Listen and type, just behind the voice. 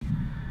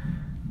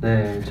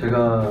네,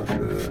 제가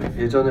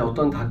예전에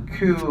어떤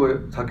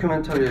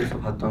다큐멘터리에서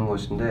봤던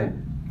것인데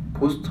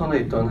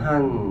보스턴에 있던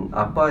한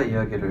아빠의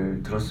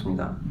이야기를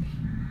들었습니다.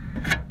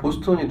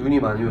 보스턴이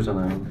눈이 많이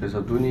오잖아요. 그래서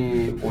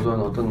눈이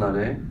오던 어떤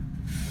날에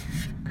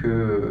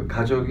그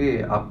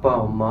가족이 아빠,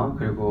 엄마,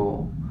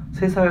 그리고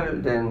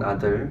 3살 된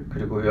아들,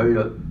 그리고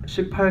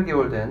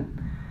 18개월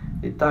된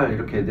이 딸,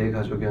 이렇게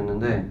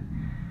 4가족이었는데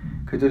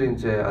그들이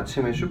이제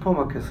아침에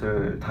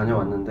슈퍼마켓을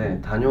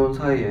다녀왔는데 다녀온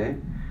사이에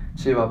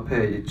집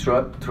앞에 이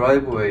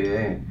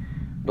드라이브웨이에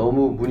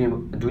너무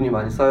눈이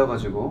많이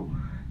쌓여가지고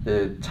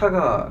이제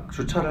차가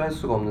주차를 할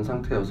수가 없는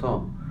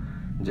상태여서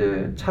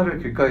이제 차를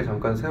길가에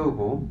잠깐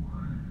세우고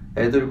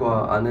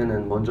애들과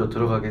아내는 먼저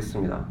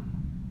들어가겠습니다.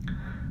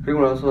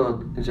 그리고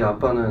나서 이제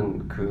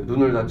아빠는 그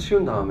눈을 다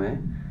치운 다음에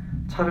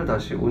차를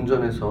다시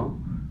운전해서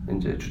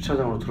이제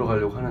주차장으로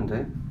들어가려고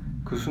하는데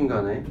그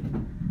순간에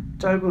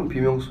짧은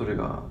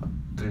비명소리가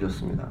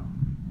들렸습니다.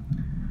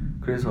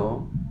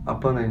 그래서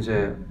아빠는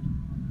이제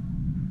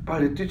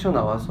빨리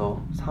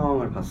뛰쳐나와서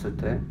상황을 봤을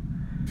때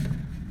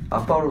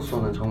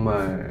아빠로서는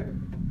정말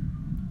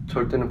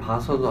절대는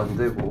봐서도 안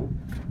되고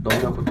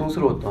너무나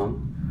고통스러웠던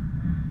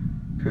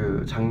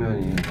그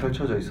장면이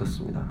펼쳐져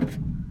있었습니다.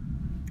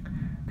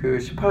 그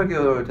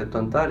 18개월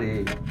됐던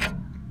딸이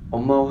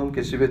엄마와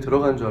함께 집에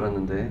들어간 줄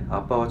알았는데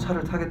아빠와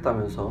차를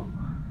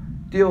타겠다면서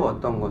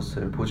뛰어왔던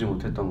것을 보지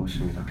못했던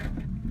것입니다.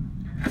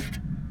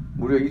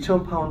 무려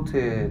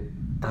 2,000파운드에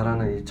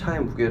달하는 이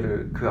차의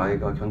무게를 그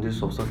아이가 견딜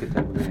수 없었기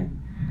때문에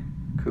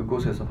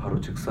그곳에서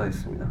바로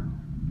즉사했습니다.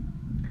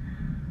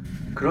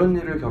 그런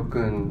일을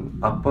겪은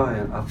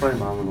아빠의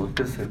마음은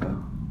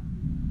어땠을까요?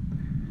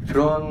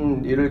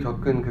 그런 일을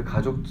겪은 그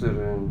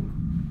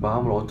가족들은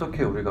마음을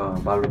어떻게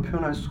우리가 말로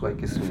표현할 수가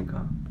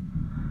있겠습니까?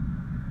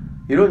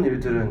 이런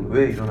일들은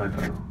왜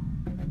일어날까요?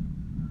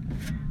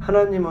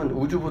 하나님은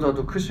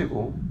우주보다도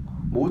크시고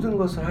모든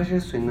것을 하실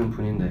수 있는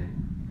분인데,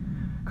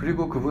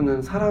 그리고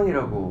그분은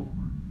사랑이라고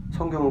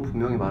성경은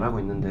분명히 말하고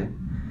있는데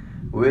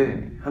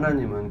왜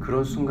하나님은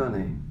그런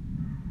순간에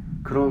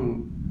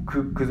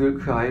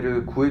그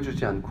아이를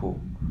구해주지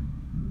않고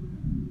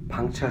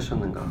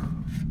방치하셨는가?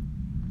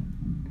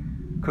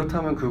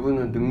 그렇다면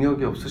그분은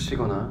능력이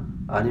없으시거나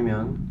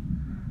아니면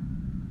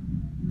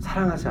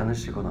사랑하지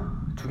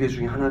않으시거나 두 개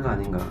중에 하나가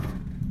아닌가,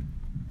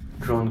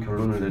 그런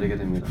결론을 내리게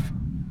됩니다.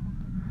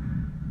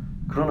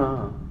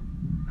 그러나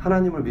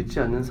하나님을 믿지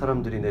않는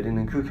사람들이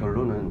내리는 그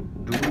결론은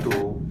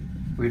누구도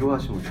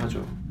위로하지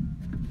못하죠.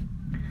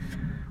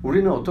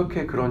 우리는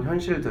어떻게 그런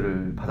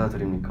현실들을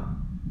받아들입니까?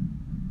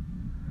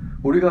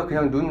 우리가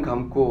그냥 눈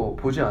감고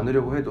보지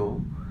않으려고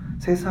해도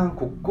세상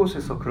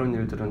곳곳에서 그런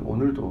일들은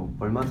오늘도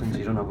얼마든지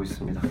일어나고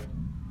있습니다.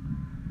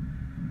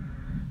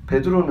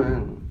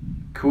 베드로는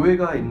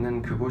교회가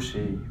있는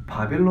그곳이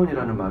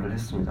바벨론이라는 말을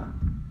했습니다.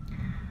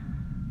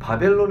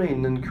 바벨론에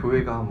있는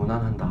교회가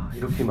무난한다,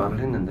 이렇게 말을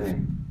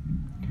했는데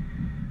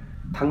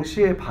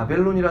당시에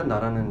바벨론이란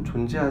나라는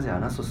존재하지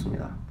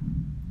않았었습니다.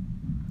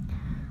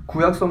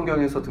 구약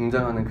성경에서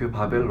등장하는 그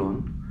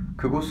바벨론,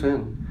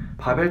 그곳은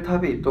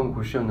바벨탑에 있던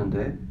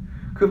곳이었는데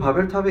그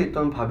바벨탑에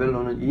있던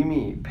바벨론은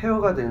이미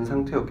폐허가 된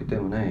상태였기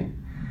때문에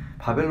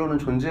바벨론은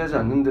존재하지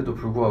않는데도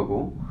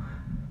불구하고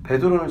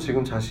베드로는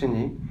지금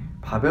자신이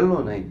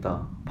바벨론에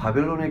있다,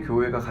 바벨론의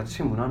교회가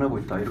같이 문안하고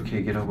있다, 이렇게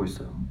얘기를 하고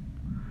있어요.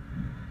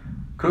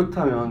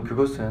 그렇다면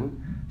그것은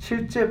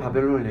실제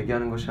바벨론을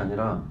얘기하는 것이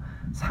아니라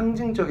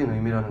상징적인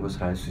의미라는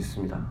것을 알 수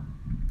있습니다.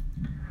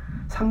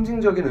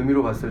 상징적인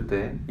의미로 봤을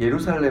때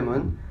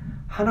예루살렘은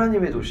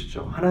하나님의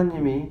도시죠.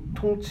 하나님이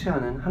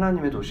통치하는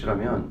하나님의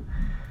도시라면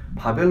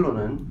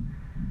바벨론은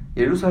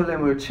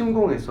예루살렘을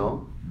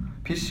침공해서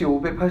BC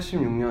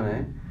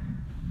 586년에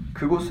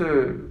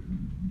그곳을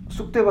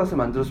쑥대밭을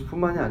만들었을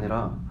뿐만이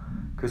아니라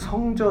그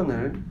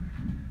성전을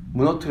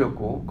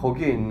무너뜨렸고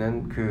거기에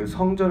있는 그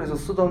성전에서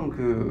쓰던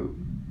그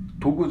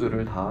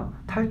도구들을 다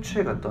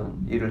탈취해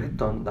갔던 일을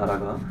했던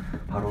나라가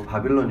바로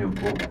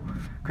바빌론이었고,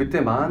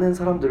 그때 많은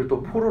사람들을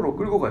또 포로로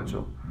끌고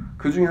갔죠.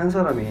 그 중에 한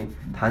사람이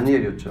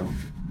다니엘이었죠.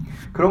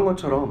 그런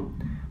것처럼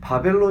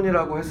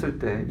바벨론이라고 했을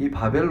때 이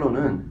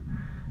바벨론은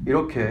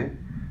이렇게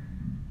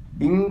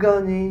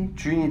인간이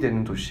주인이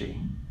되는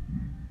도시,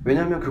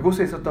 왜냐하면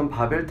그곳에 있었던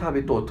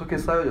바벨탑이 또 어떻게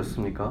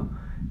쌓여졌습니까?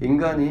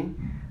 인간이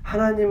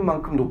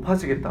하나님만큼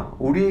높아지겠다,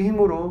 우리의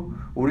힘으로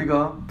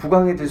우리가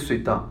부강해질 수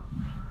있다,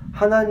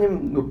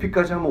 하나님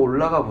높이까지 한번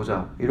올라가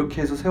보자,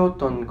 이렇게 해서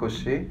세웠던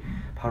것이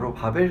바로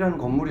바벨이라는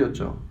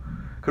건물이었죠.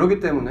 그렇기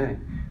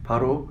때문에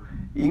바로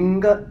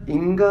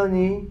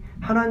인간이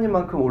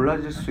하나님만큼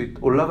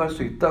올라갈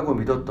수 있다고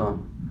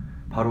믿었던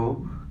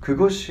바로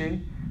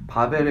그것이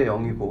바벨의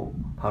영이고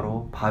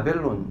바로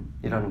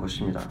바벨론이라는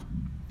것입니다.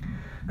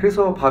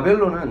 그래서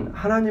바벨론은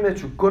하나님의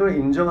주권을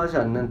인정하지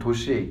않는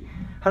도시,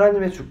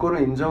 하나님의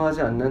주권을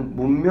인정하지 않는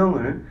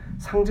문명을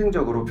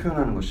상징적으로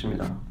표현하는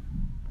것입니다.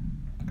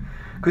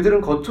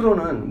 그들은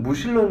겉으로는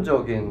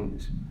무신론적인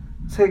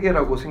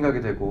세계라고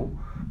생각이 되고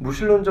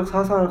무신론적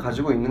사상을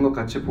가지고 있는 것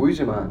같이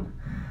보이지만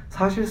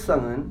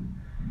사실상은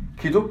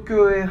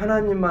기독교의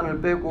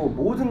하나님만을 빼고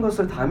모든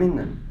것을 다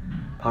믿는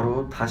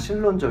바로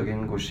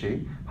다신론적인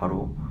곳이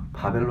바로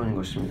바벨론인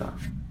것입니다.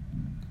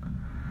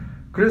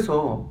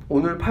 그래서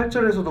오늘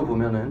 8절에서도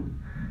보면은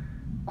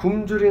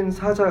굶주린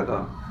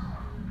사자가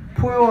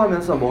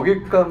포효하면서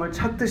먹잇감을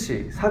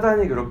찾듯이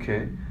사단이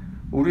그렇게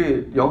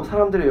우리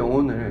사람들의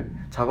영혼을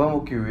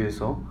잡아먹기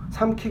위해서,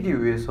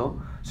 삼키기 위해서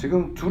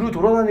지금 두루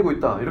돌아다니고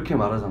있다, 이렇게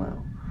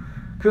말하잖아요.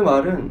 그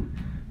말은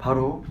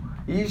바로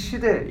이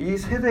시대, 이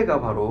세대가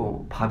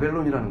바로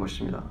바벨론이라는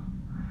것입니다.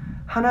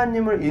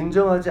 하나님을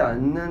인정하지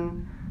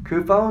않는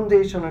그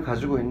파운데이션을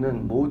가지고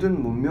있는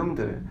모든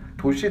문명들,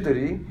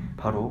 도시들이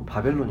바로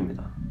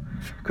바벨론입니다.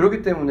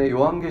 그렇기 때문에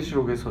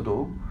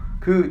요한계시록에서도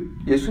그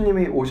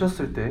예수님이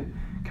오셨을 때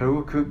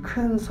결국 그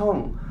큰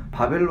성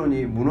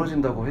바벨론이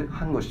무너진다고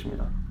한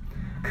것입니다.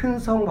 큰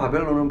성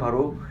바벨론은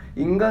바로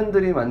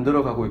인간들이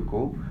만들어가고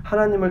있고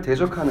하나님을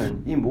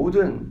대적하는 이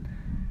모든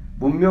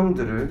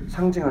문명들을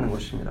상징하는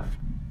것입니다.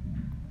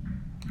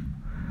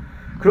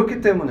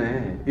 그렇기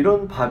때문에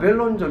이런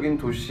바벨론적인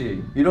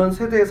도시, 이런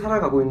세대에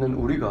살아가고 있는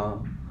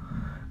우리가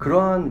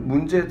그러한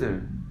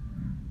문제들,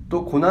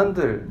 또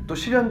고난들, 또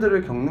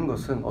시련들을 겪는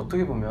것은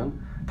어떻게 보면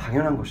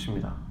당연한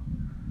것입니다.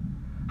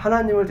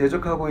 하나님을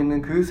대적하고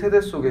있는 그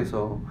세대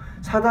속에서,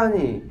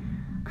 사단이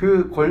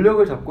그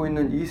권력을 잡고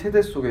있는 이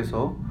세대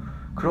속에서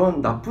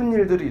그런 나쁜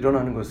일들이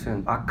일어나는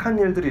것은, 악한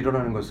일들이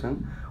일어나는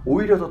것은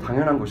오히려 더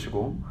당연한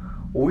것이고,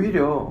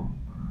 오히려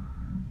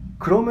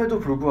그럼에도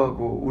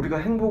불구하고 우리가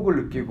행복을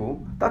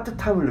느끼고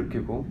따뜻함을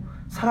느끼고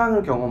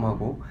사랑을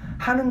경험하고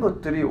하는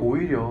것들이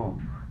오히려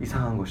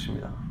이상한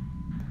것입니다.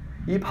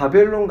 이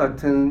바벨론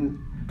같은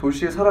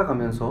도시에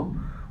살아가면서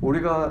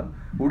우리가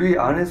우리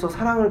안에서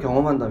사랑을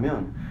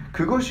경험한다면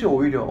그것이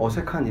오히려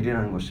어색한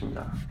일이라는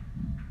것입니다.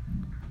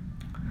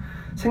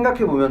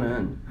 생각해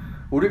보면은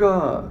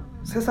우리가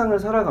세상을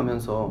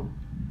살아가면서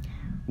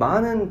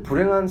많은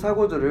불행한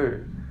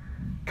사고들을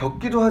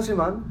겪기도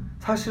하지만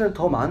사실은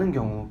더 많은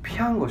경우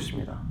피한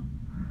것입니다.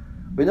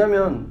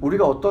 왜냐하면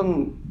우리가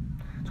어떤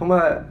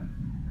정말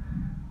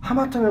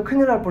하마터면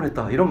큰일 날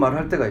뻔했다 이런 말을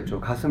할 때가 있죠.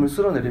 가슴을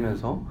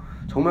쓸어내리면서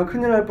정말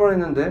큰일 날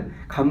뻔했는데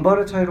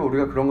간발의 차이로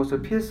우리가 그런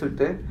것을 피했을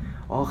때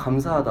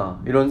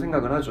감사하다 이런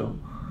생각을 하죠.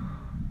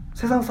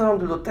 세상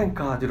사람들도 땡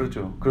갓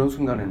이러죠. 그런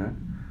순간에는.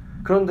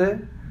 그런데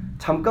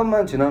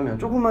잠깐만 지나면,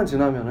 조금만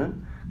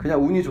지나면은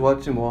그냥 운이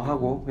좋았지 뭐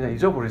하고 그냥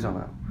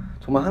잊어버리잖아요.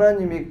 정말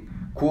하나님이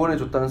구원해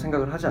줬다는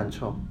생각을 하지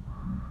않죠.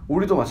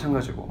 우리도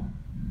마찬가지고.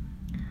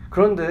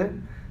 그런데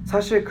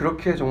사실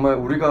그렇게 정말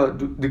우리가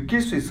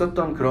느낄 수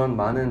있었던 그런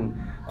많은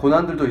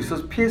고난들도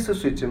피했을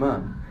수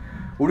있지만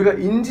우리가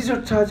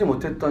인지조차 하지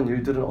못했던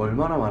일들은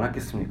얼마나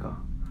많았겠습니까?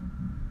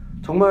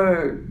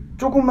 정말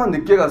조금만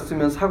늦게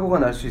갔으면 사고가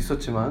날 수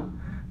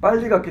있었지만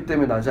빨리 갔기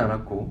때문에 나지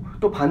않았고,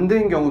 또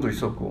반대인 경우도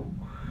있었고,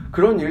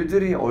 그런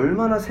일들이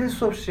얼마나 셀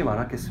수 없이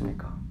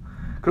많았겠습니까?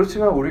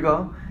 그렇지만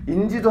우리가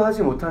인지도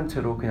하지 못한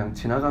채로 그냥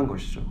지나간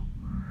것이죠.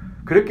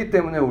 그랬기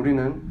때문에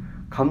우리는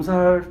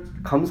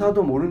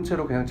감사도 모른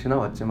채로 그냥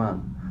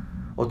지나왔지만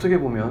어떻게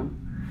보면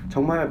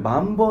정말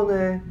만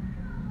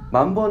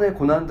번의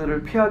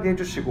고난들을 피하게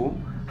해주시고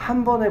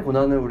한 번의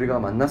고난을 우리가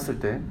만났을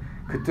때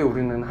그때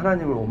우리는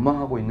하나님을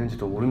원망하고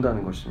있는지도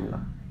모른다는 것입니다.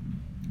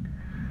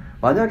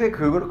 만약에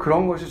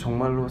그런 것이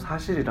정말로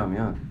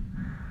사실이라면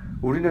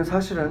우리는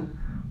사실은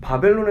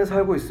바벨론에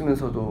살고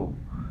있으면서도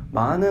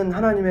많은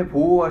하나님의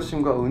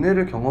보호하심과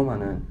은혜를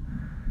경험하는,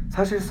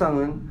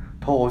 사실상은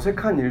더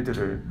어색한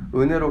일들을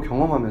은혜로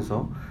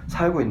경험하면서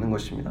살고 있는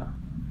것입니다.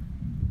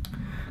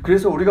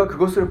 그래서 우리가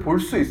그것을 볼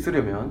수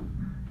있으려면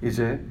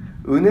이제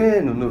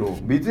은혜의 눈으로,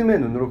 믿음의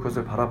눈으로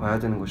그것을 바라봐야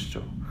되는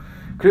것이죠.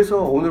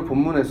 그래서 오늘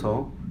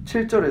본문에서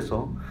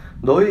 7절에서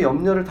너희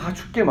염려를 다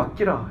주께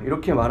맡기라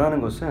이렇게 말하는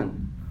것은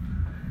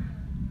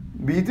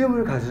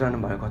믿음을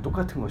가지라는 말과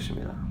똑같은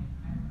것입니다.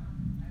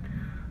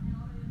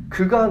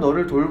 그가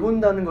너를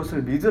돌본다는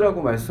것을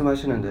믿으라고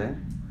말씀하시는데,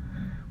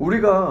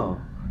 우리가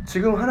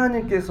지금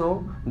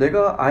하나님께서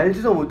내가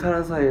알지도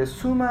못하는 사이에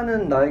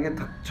수많은 나에게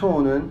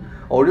닥쳐오는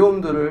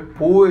어려움들을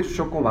보호해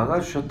주셨고 막아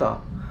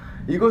주셨다,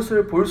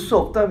 이것을 볼 수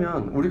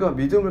없다면 우리가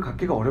믿음을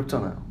갖기가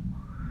어렵잖아요.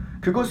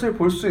 그것을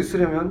볼 수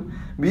있으려면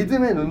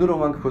믿음의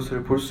눈으로만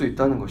그것을 볼 수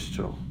있다는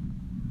것이죠.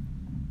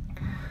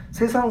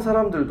 세상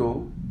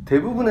사람들도,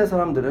 대부분의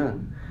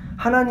사람들은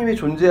하나님이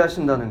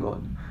존재하신다는 것,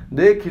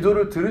 내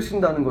기도를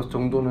들으신다는 것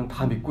정도는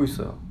다 믿고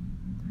있어요.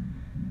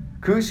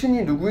 그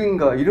신이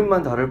누구인가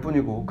이름만 다를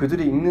뿐이고,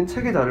 그들이 읽는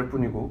책이 다를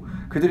뿐이고,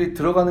 그들이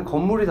들어가는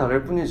건물이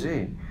다를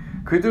뿐이지,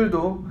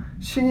 그들도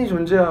신이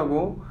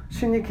존재하고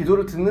신이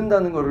기도를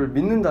듣는다는 것을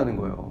믿는다는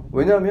거예요.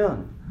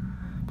 왜냐하면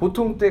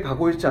보통 때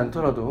가고 있지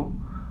않더라도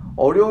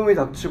어려움이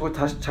닥치고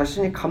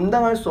자신이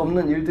감당할 수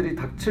없는 일들이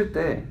닥칠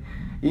때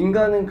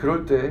인간은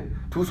그럴 때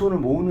두 손을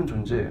모으는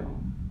존재예요.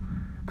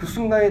 그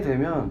순간이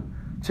되면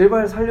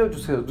제발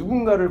살려주세요,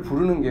 누군가를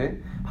부르는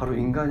게 바로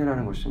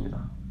인간이라는 것입니다.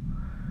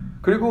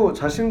 그리고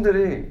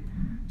자신들이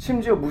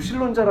심지어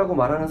무신론자라고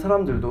말하는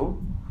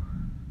사람들도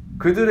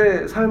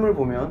그들의 삶을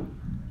보면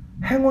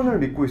행운을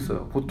믿고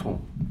있어요. 보통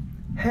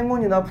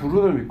행운이나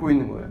불운을 믿고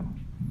있는 거예요.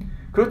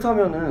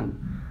 그렇다면은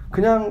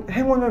그냥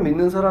행운을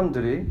믿는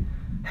사람들이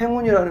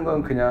행운이라는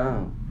건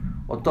그냥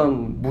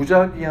어떤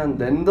무작위한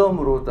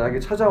랜덤으로 나에게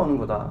찾아오는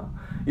거다,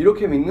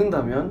 이렇게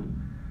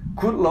믿는다면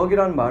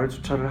굿럭이라는 말을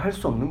조차를 할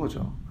수 없는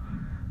거죠.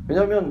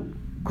 왜냐하면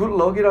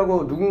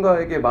굿럭이라고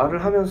누군가에게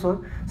말을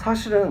하면서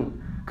사실은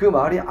그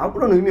말이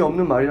아무런 의미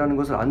없는 말이라는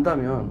것을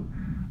안다면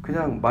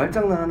그냥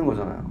말장난하는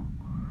거잖아요.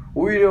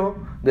 오히려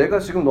내가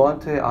지금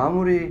너한테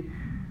아무리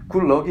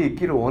굿럭이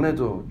있기를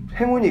원해도,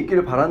 행운이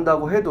있기를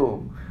바란다고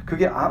해도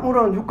그게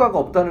아무런 효과가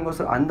없다는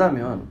것을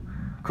안다면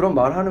그런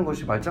말하는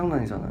것이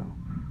말장난이잖아요.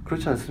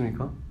 그렇지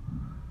않습니까?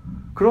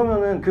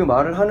 그러면은 그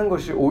말을 하는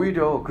것이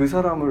오히려 그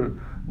사람을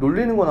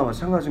놀리는 거나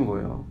마찬가지인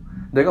거예요.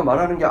 내가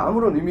말하는 게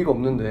아무런 의미가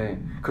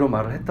없는데 그런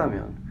말을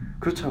했다면.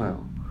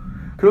 그렇잖아요.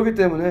 그렇기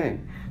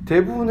때문에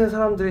대부분의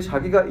사람들이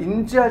자기가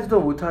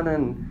인지하지도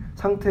못하는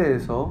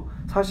상태에서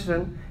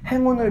사실은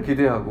행운을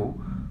기대하고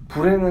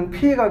불행은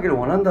피해가기를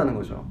원한다는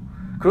거죠.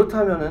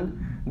 그렇다면은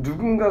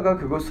누군가가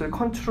그것을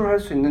컨트롤할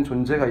수 있는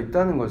존재가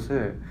있다는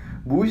것을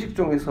무의식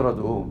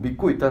중에서라도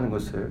믿고 있다는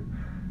것을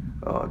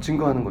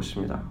증거하는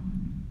것입니다.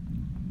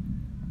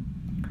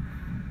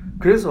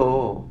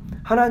 그래서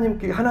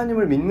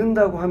하나님을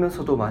믿는다고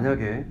하면서도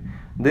만약에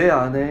내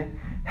안에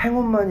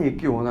행운만이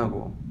있기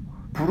원하고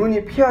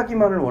불운이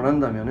피하기만을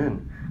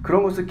원한다면은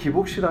그런 것을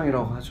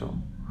기복신앙이라고 하죠.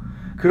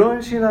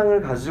 그런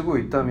신앙을 가지고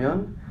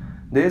있다면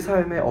내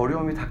삶에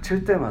어려움이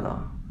닥칠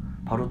때마다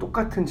바로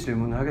똑같은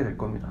질문을 하게 될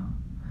겁니다.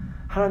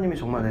 하나님이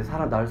정말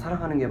나를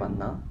사랑하는 게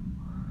맞나?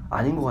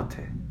 아닌 것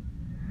같아.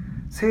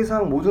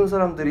 세상 모든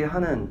사람들이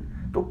하는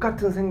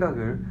똑같은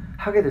생각을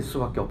하게 될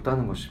수밖에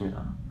없다는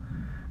것입니다.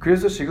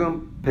 그래서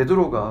지금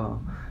베드로가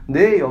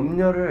내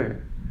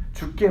염려를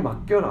주께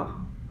맡겨라,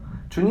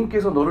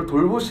 주님께서 너를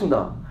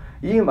돌보신다,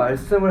 이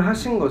말씀을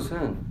하신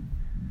것은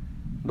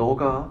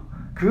너가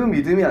그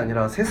믿음이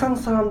아니라, 세상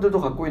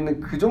사람들도 갖고 있는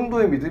그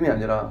정도의 믿음이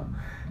아니라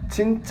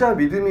진짜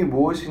믿음이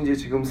무엇인지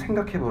지금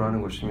생각해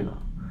보라는 것입니다.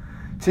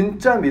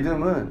 진짜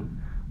믿음은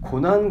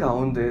고난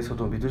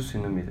가운데에서도 믿을 수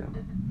있는 믿음.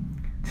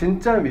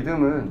 진짜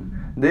믿음은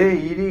내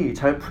일이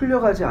잘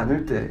풀려가지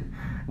않을 때,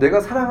 내가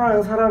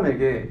사랑하는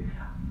사람에게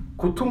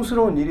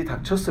고통스러운 일이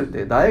닥쳤을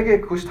때,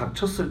 나에게 그것이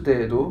닥쳤을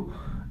때에도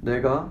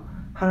내가,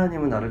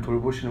 하나님은 나를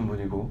돌보시는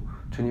분이고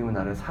주님은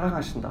나를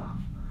사랑하신다,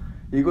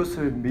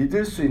 이것을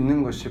믿을 수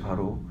있는 것이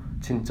바로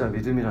진짜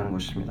믿음이라는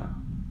것입니다.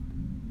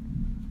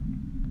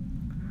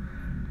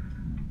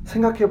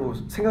 생각해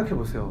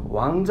보세요.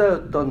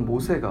 왕자였던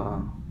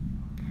모세가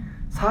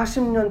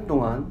 40년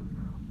동안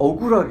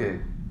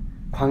억울하게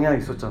광야에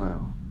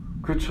있었잖아요.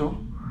 그렇죠?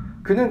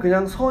 그는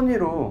그냥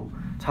선의로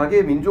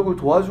자기의 민족을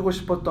도와주고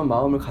싶었던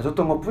마음을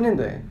가졌던 것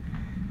뿐인데,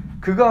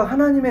 그가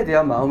하나님에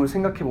대한 마음을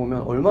생각해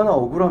보면 얼마나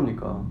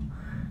억울합니까?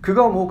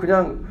 그가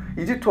그냥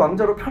이집트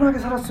왕자로 편하게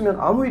살았으면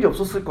아무 일이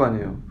없었을 거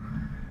아니에요.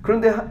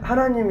 그런데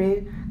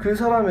하나님이 그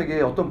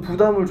사람에게 어떤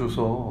부담을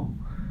줘서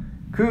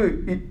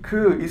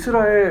그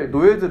이스라엘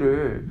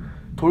노예들을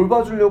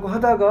돌봐주려고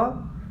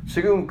하다가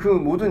지금 그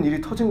모든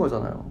일이 터진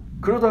거잖아요.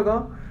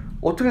 그러다가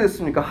어떻게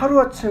됐습니까?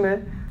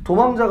 하루아침에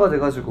도망자가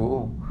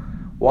돼가지고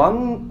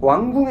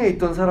왕궁에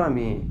있던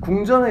사람이,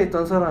 궁전에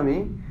있던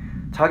사람이,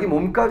 자기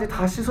몸까지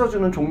다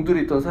씻어주는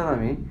종들이 있던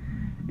사람이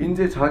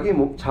이제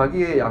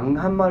자기의 양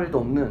한 마리도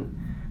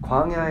없는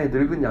광야의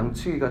늙은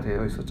양치기가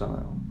되어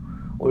있었잖아요.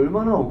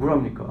 얼마나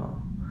억울합니까?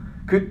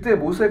 그때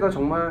모세가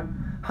정말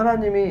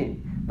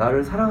하나님이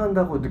나를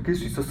사랑한다고 느낄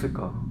수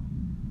있었을까?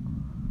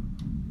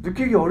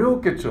 느끼기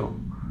어려웠겠죠.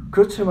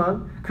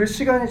 그렇지만 그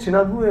시간이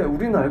지난 후에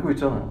우리는 알고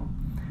있잖아요.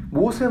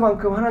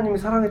 모세만큼 하나님이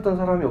사랑했던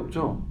사람이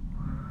없죠.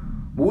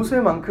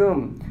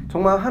 모세만큼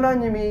정말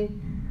하나님이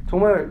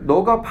정말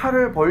너가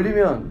팔을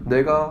벌리면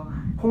내가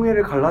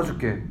홍해를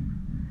갈라줄게,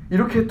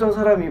 이렇게 했던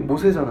사람이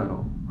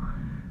모세잖아요.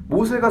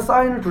 모세가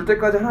사인을 둘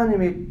때까지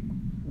하나님이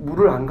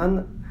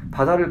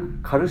바다를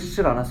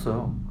가르치질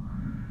않았어요.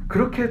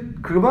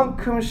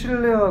 그만큼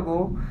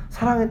신뢰하고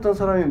사랑했던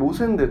사람이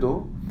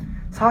모세인데도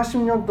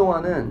 40년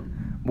동안은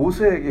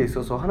모세에게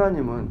있어서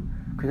하나님은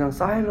그냥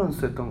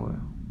사일런스 했던 거예요.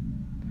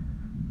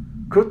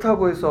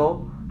 그렇다고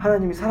해서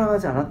하나님이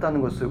사랑하지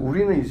않았다는 것을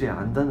우리는 이제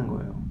안다는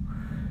거예요.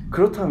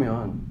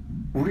 그렇다면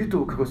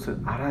우리도 그것을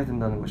알아야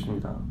된다는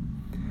것입니다.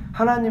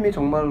 하나님이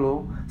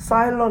정말로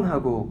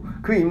사일런하고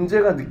그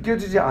임재가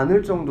느껴지지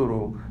않을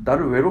정도로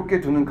나를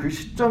외롭게 두는 그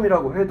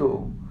시점이라고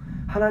해도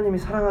하나님이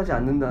사랑하지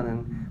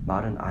않는다는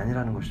말은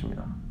아니라는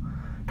것입니다.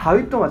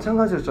 다윗도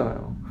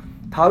마찬가지였잖아요.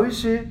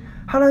 다윗이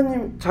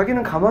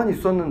자기는 가만히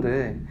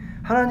있었는데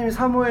하나님이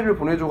사무엘을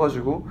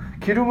보내줘가지고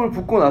기름을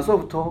붓고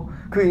나서부터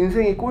그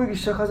인생이 꼬이기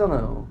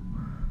시작하잖아요.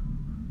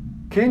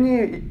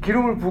 괜히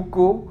기름을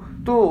붓고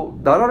또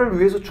나라를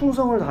위해서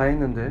충성을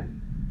다했는데,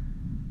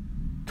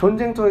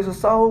 전쟁터에서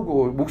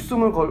싸우고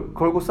목숨을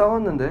걸고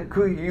싸웠는데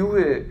그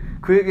이후에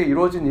그에게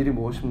이루어진 일이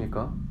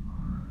무엇입니까?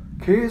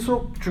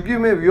 계속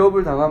죽임의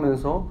위협을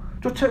당하면서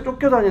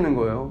쫓겨다니는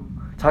거예요.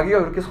 자기가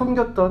그렇게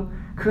섬겼던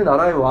그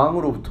나라의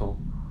왕으로부터.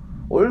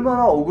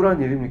 얼마나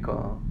억울한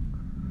일입니까?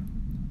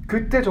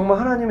 그때 정말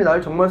하나님이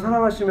나를 정말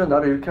사랑하시면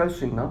나를 이렇게 할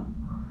수 있나?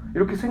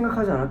 이렇게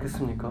생각하지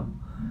않았겠습니까?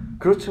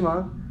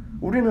 그렇지만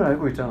우리는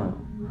알고 있잖아요.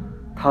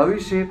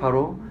 다윗이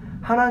바로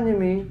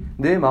하나님이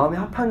내 마음에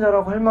합한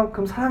자라고 할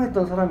만큼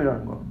사랑했던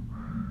사람이라는 거예요.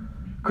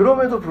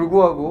 그럼에도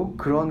불구하고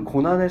그런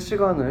고난의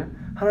시간을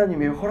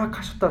하나님이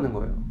허락하셨다는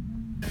거예요.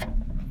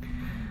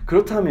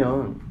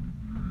 그렇다면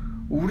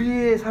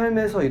우리의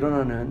삶에서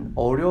일어나는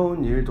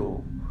어려운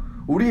일도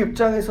우리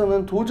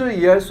입장에서는 도저히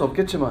이해할 수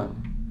없겠지만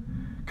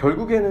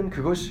결국에는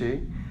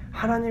그것이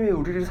하나님이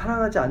우리를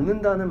사랑하지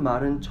않는다는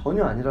말은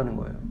전혀 아니라는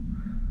거예요.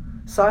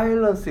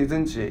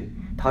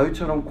 사일런스이든지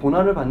다윗처럼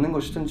고난을 받는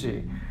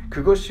것이든지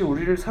그것이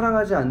우리를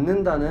사랑하지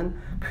않는다는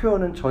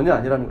표현은 전혀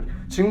아니라는 거예요.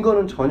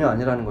 증거는 전혀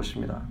아니라는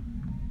것입니다.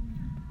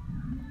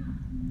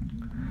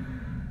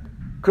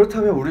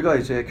 그렇다면 우리가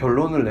이제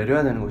결론을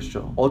내려야 되는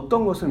것이죠.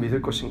 어떤 것을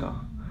믿을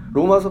것인가?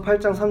 로마서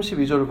 8장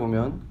 32절을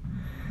보면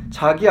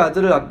자기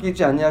아들을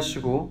아끼지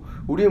아니하시고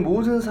우리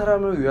모든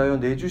사람을 위하여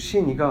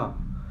내주신 이가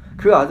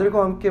그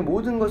아들과 함께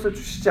모든 것을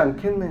주시지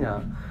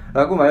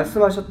않겠느냐라고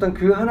말씀하셨던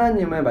그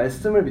하나님의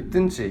말씀을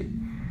믿든지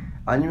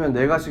아니면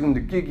내가 지금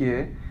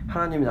느끼기에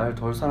하나님이 나를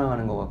덜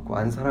사랑하는 것 같고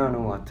안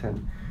사랑하는 것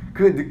같은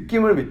그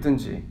느낌을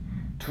믿든지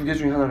두 개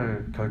중에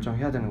하나를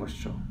결정해야 되는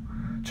것이죠.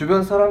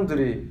 주변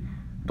사람들이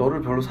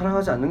너를 별로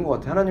사랑하지 않는 것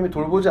같아. 하나님이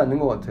돌보지 않는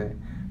것 같아.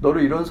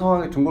 너를 이런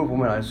상황에 둔 걸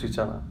보면 알 수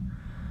있잖아.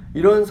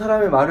 이런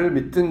사람의 말을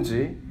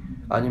믿든지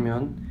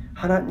아니면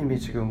하나님이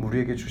지금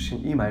우리에게 주신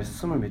이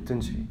말씀을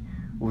믿든지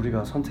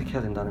우리가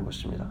선택해야 된다는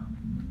것입니다.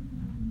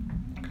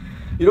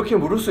 이렇게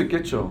물을 수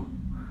있겠죠.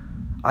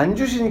 안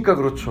주시니까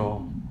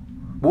그렇죠.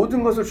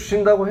 모든 것을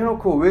주신다고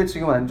해놓고 왜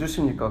지금 안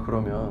주십니까?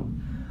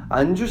 그러면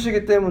안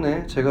주시기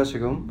때문에 제가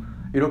지금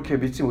이렇게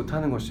믿지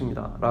못하는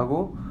것입니다.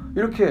 라고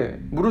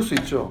이렇게 물을 수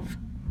있죠.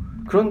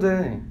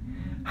 그런데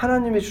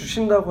하나님이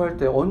주신다고 할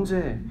때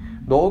언제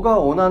너가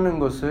원하는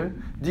것을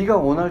네가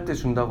원할 때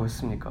준다고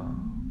했습니까?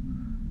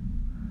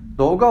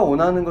 너가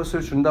원하는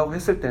것을 준다고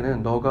했을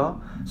때는 너가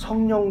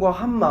성령과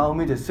한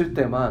마음이 됐을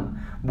때만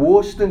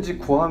무엇이든지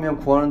구하면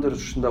구하는 대로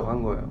주신다고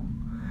한 거예요.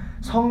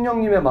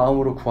 성령님의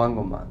마음으로 구한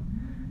것만,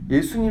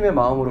 예수님의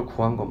마음으로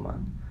구한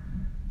것만,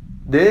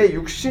 내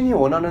육신이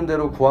원하는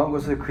대로 구한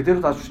것을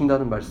그대로 다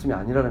주신다는 말씀이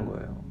아니라는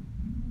거예요.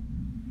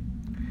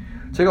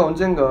 제가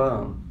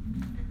언젠가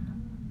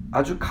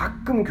아주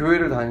가끔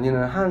교회를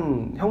다니는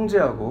한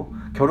형제하고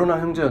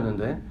결혼한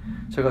형제였는데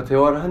제가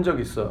대화를 한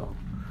적이 있어요.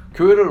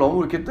 교회를 너무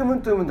이렇게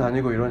뜨문뜨문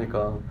다니고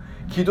이러니까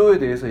기도에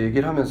대해서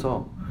얘기를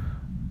하면서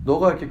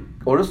너가 이렇게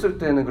어렸을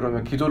때는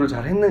그러면 기도를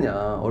잘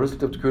했느냐, 어렸을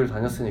때부터 교회를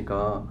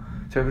다녔으니까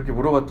제가 그렇게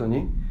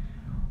물어봤더니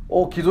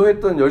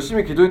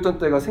열심히 기도했던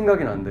때가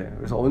생각이 난대.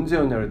 그래서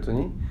언제였냐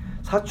그랬더니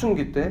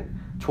사춘기 때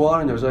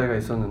좋아하는 여자애가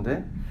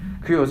있었는데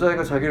그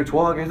여자애가 자기를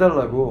좋아하게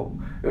해달라고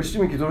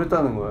열심히 기도를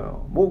했다는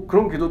거예요. 뭐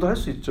그런 기도도 할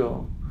수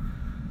있죠.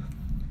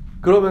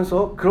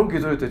 그러면서 그런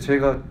기도를 할 때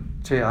제가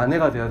제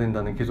아내가 돼야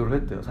된다는 기도를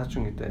했대요.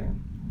 사춘기 때.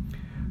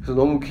 그래서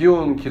너무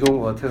귀여운 기도인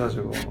것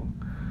같아가지고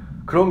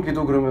그런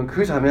기도 그러면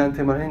그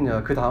자매한테만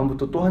했냐, 그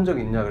다음부터 또 한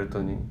적이 있냐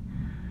그랬더니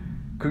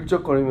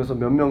긁적거리면서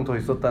몇 명 더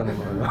있었다는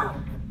거예요.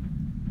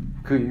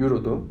 그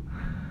이후로도.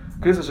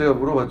 그래서 제가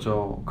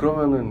물어봤죠.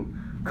 그러면은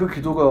그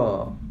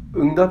기도가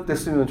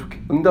응답됐었으면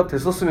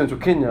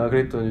좋겠냐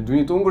그랬더니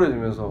눈이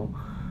동그래지면서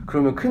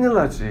그러면 큰일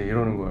나지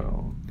이러는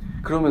거예요.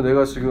 그러면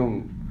내가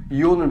지금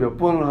이혼을 몇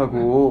번을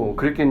하고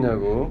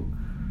그랬겠냐고.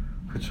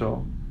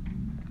 그쵸?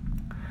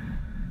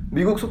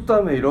 미국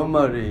속담에 이런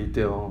말이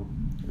있대요.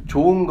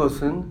 좋은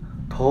것은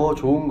더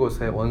좋은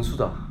것의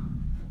원수다,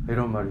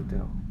 이런 말이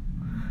있대요.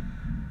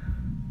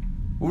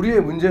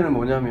 우리의 문제는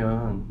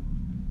뭐냐면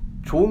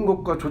좋은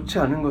것과 좋지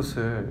않은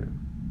것을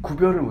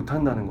구별을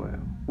못한다는 거예요.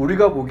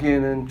 우리가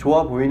보기에는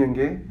좋아 보이는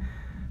게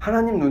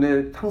하나님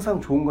눈에 항상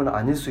좋은 건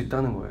아닐 수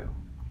있다는 거예요.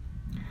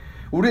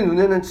 우리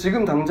눈에는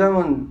지금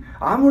당장은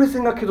아무리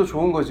생각해도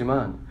좋은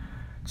거지만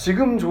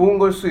지금 좋은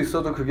걸 수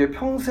있어도 그게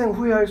평생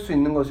후회할 수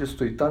있는 것일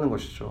수도 있다는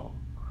것이죠.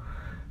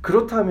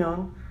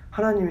 그렇다면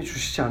하나님이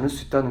주시지 않을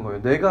수 있다는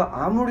거예요.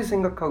 내가 아무리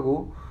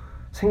생각해도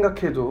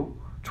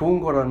좋은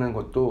거라는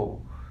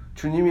것도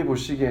주님이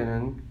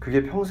보시기에는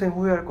그게 평생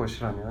후회할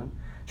것이라면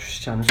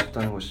주시지 않을 수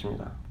있다는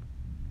것입니다.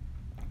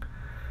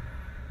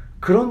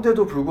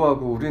 그런데도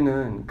불구하고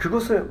우리는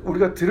그것을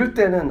우리가 들을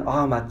때는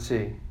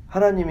맞지,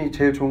 하나님이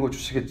제일 좋은 거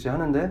주시겠지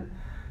하는데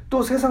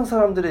또 세상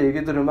사람들의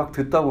얘기들을 막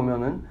듣다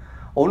보면은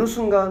어느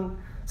순간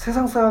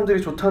세상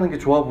사람들이 좋다는 게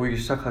좋아 보이기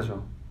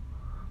시작하죠.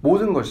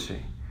 모든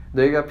것이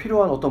내가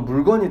필요한 어떤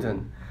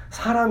물건이든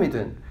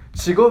사람이든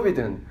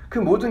직업이든 그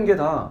모든 게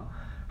다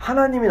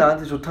하나님이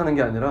나한테 좋다는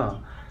게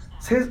아니라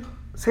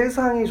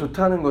세상이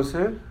좋다는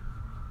것을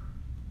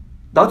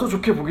나도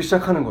좋게 보기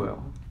시작하는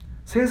거예요.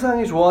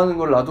 세상이 좋아하는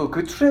걸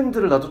그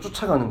트렌드를 나도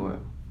쫓아가는 거예요.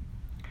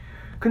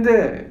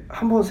 근데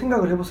한번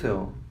생각을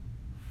해보세요.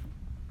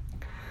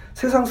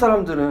 세상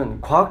사람들은,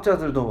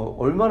 과학자들도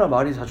얼마나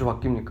말이 자주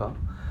바뀝니까?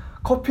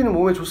 커피는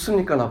몸에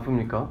좋습니까?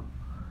 나쁩니까?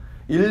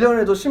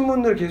 1년에도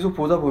신문들 계속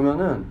보다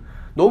보면은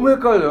너무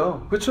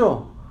헷갈려요.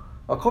 그쵸?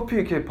 커피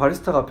이렇게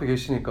바리스타가 앞에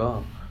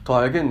계시니까 더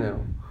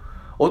알겠네요.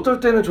 어떨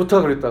때는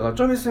좋다 그랬다가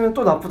좀 있으면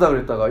또 나쁘다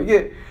그랬다가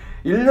이게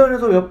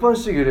 1년에도 몇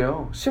번씩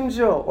이래요.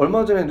 심지어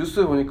얼마 전에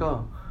뉴스에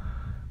보니까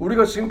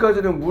우리가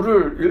지금까지는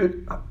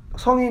물을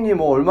성인이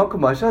뭐 얼만큼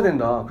마셔야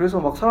된다. 그래서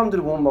막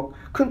사람들이 보면 막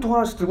큰 통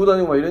하나씩 들고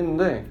다니고 막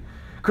이랬는데,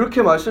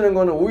 그렇게 마시는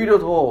거는 오히려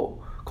더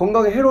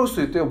건강에 해로울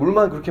수 있대요.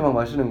 물만 그렇게 막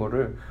마시는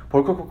거를,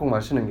 벌컥벌컥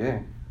마시는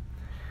게.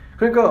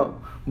 그러니까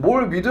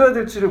뭘 믿어야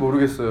될지를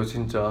모르겠어요,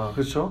 진짜.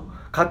 그렇죠?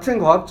 같은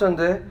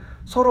과학자인데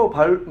서로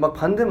막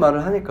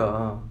반대말을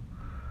하니까,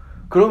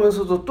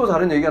 그러면서도 또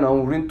다른 얘기가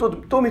나오면 우리는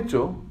또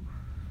믿죠.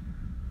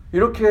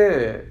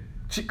 이렇게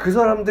그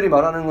사람들이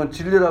말하는 건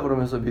진리다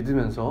그러면서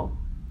믿으면서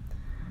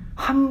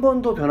한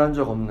번도 변한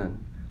적 없는,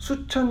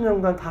 수천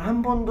년간 단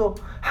한 번도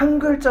한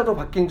글자도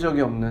바뀐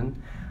적이 없는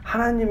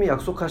하나님이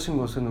약속하신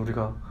것은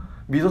우리가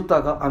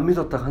믿었다가 안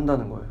믿었다가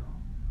한다는 거예요.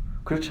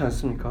 그렇지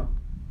않습니까?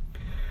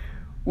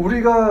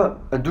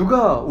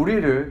 누가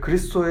우리를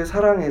그리스도의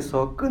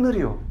사랑에서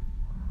끊으리요?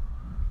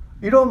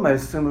 이런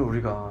말씀을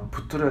우리가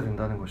붙들어야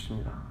된다는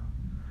것입니다.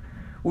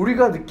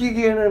 우리가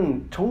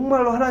느끼기에는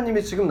정말로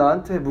하나님이 지금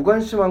나한테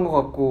무관심한 것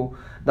같고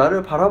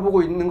나를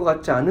바라보고 있는 것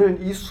같지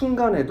않은 이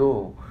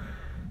순간에도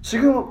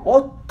지금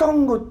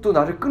어떤 것도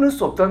나를 끊을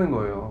수 없다는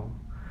거예요.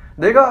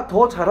 내가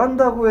더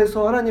잘한다고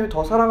해서 하나님이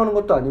더 사랑하는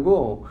것도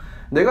아니고,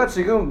 내가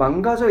지금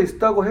망가져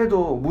있다고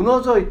해도,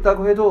 무너져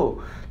있다고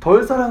해도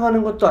덜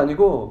사랑하는 것도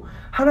아니고,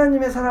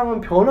 하나님의 사랑은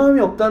변함이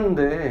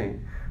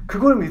없다는데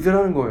그걸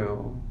믿으라는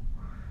거예요.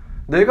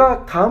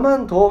 내가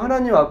다만 더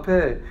하나님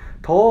앞에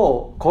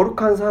더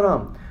거룩한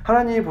사람,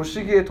 하나님이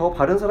보시기에 더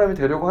바른 사람이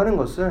되려고 하는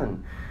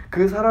것은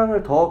그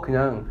사랑을 더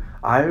그냥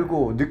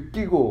알고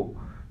느끼고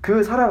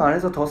그 사랑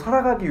안에서 더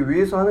살아가기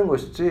위해서 하는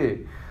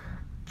것이지,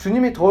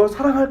 주님이 더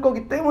사랑할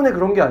거기 때문에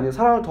그런 게 아니에요.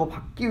 사랑을 더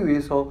받기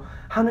위해서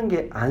하는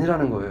게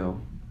아니라는 거예요.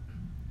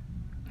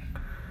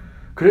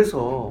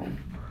 그래서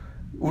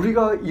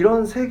우리가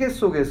이런 세계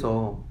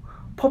속에서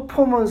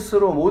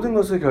퍼포먼스로 모든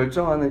것을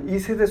결정하는 이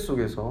세대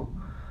속에서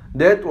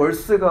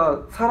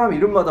넷월스가 사람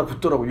이름마다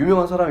붙더라고.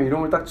 유명한 사람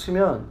이름을 딱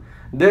치면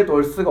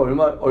넷월스가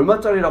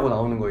얼마짜리라고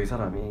나오는 거예요, 이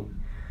사람이.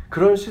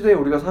 그런 시대에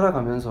우리가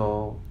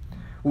살아가면서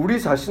우리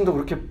자신도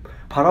그렇게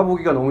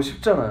바라보기가 너무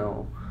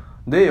쉽잖아요.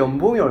 내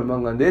연봉이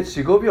얼만가, 내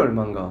직업이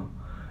얼만가,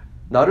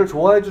 나를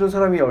좋아해주는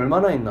사람이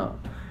얼마나 있나,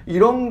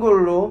 이런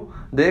걸로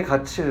내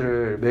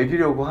가치를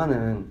매기려고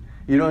하는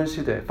이런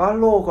시대,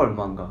 팔로워가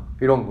얼만가,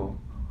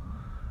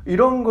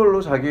 이런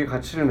걸로 자기의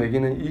가치를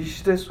매기는 이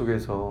시대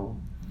속에서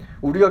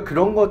우리가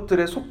그런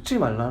것들에 속지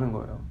말라는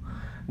거예요.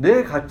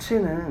 내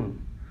가치는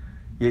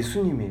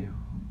예수님이에요.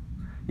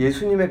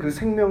 예수님의 그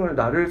생명을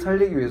나를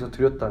살리기 위해서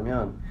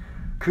드렸다면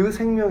그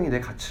생명이 내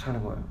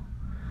가치라는 거예요.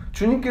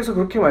 주님께서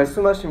그렇게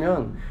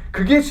말씀하시면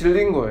그게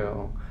진리인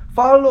거예요.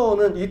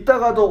 팔로워는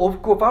있다가도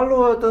없고,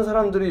 팔로워였던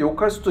사람들이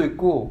욕할 수도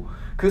있고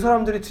그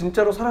사람들이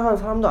진짜로 사랑하는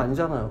사람도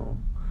아니잖아요.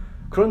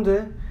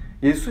 그런데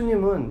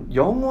예수님은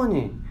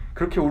영원히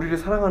그렇게 우리를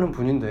사랑하는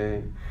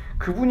분인데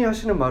그분이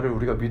하시는 말을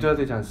우리가 믿어야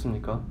되지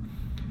않습니까?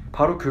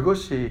 바로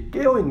그것이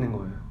깨어있는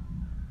거예요.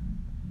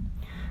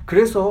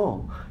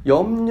 그래서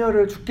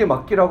염려를 주께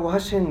맡기라고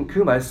하신 그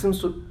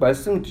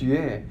말씀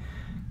뒤에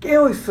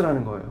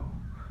깨어있으라는 거예요.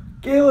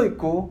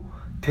 깨어있고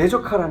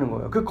대적하라는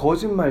거예요. 그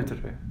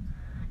거짓말들을,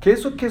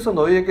 계속해서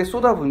너희에게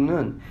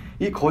쏟아붓는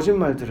이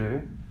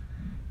거짓말들을,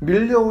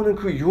 밀려오는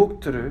그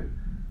유혹들을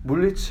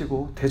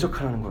물리치고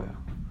대적하라는 거예요.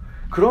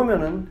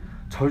 그러면은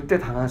절대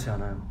당하지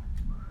않아요.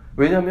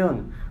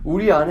 왜냐하면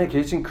우리 안에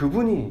계신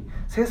그분이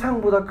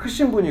세상보다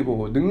크신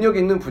분이고 능력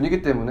있는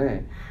분이기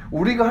때문에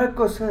우리가 할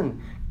것은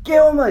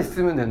깨어만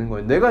있으면 되는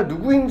거예요. 내가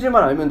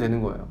누구인지만 알면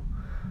되는 거예요.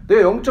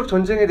 내가 영적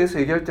전쟁에 대해서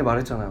얘기할 때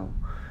말했잖아요.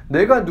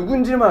 내가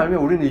누군지만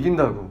알면 우리는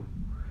이긴다고.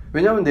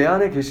 왜냐하면 내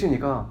안에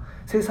계시니까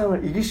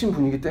세상을 이기신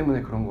분이기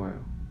때문에 그런 거예요.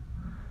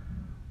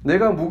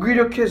 내가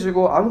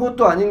무기력해지고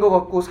아무것도 아닌 것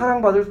같고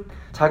사랑받을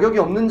자격이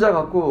없는 자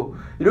같고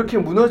이렇게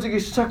무너지기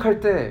시작할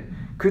때,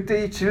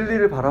 그때 이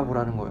진리를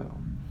바라보라는 거예요.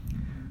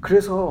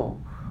 그래서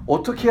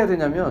어떻게 해야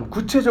되냐면,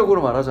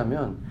 구체적으로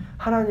말하자면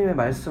하나님의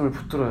말씀을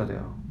붙들어야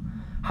돼요.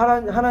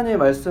 하나님의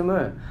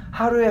말씀을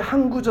하루에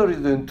한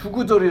구절이든 두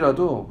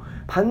구절이라도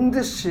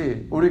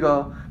반드시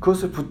우리가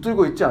그것을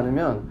붙들고 있지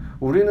않으면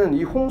우리는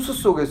이 홍수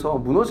속에서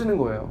무너지는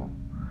거예요.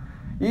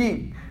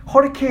 이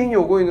허리케인이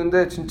오고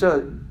있는데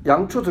진짜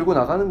양초 들고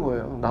나가는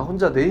거예요. 나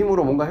혼자 내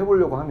힘으로 뭔가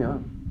해보려고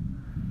하면.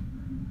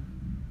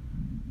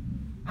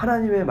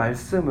 하나님의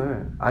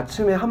말씀을,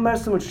 아침에 한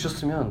말씀을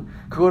주셨으면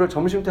그거를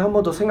점심 때 한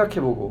번 더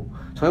생각해보고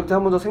저녁 때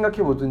한 번 더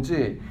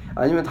생각해보든지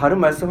아니면 다른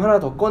말씀 하나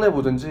더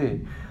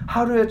꺼내보든지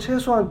하루에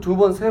최소한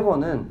 2번,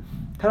 3번은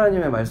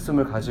하나님의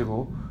말씀을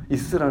가지고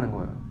있으라는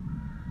거예요.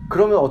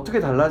 그러면 어떻게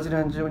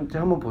달라지는지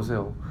한번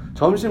보세요.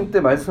 점심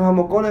때 말씀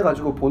한번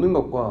꺼내가지고 보는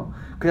것과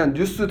그냥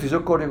뉴스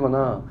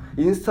뒤적거리거나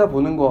인스타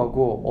보는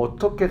거하고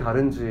어떻게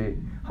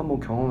다른지 한번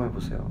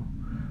경험해보세요.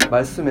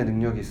 말씀의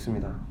능력이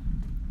있습니다.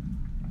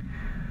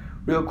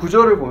 우리가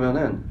 9절을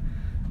보면은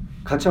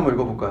같이 한번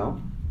읽어볼까요?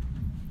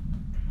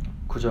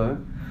 9절.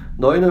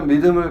 너희는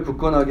믿음을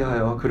굳건하게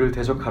하여 그를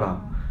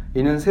대적하라.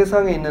 이는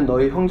세상에 있는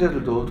너희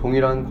형제들도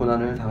동일한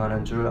고난을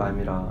당하는 줄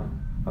암이라.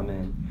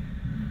 아멘.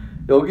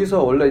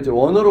 여기서 원래 이제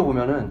원어로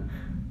보면은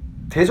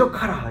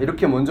대적하라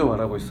이렇게 먼저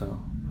말하고 있어요.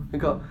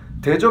 그러니까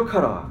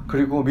대적하라,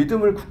 그리고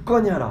믿음을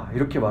굳건히 하라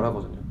이렇게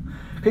말하거든요.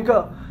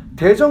 그러니까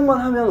대적만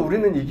하면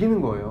우리는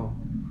이기는 거예요.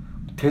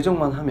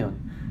 대적만 하면.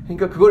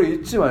 그러니까 그걸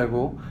잊지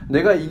말고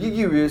내가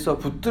이기기 위해서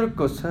붙들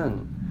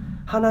것은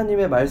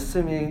하나님의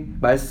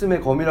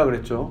말씀의 검이라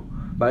그랬죠.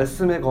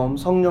 말씀의 검,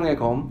 성령의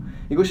검,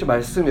 이것이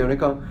말씀이에요.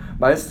 그러니까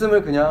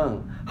말씀을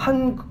그냥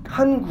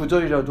한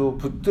구절이라도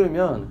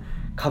붙들면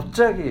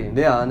갑자기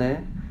내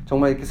안에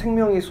정말 이렇게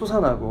생명이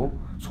솟아나고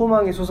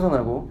소망이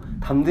솟아나고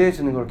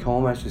담대해지는 걸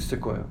경험할 수 있을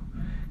거예요.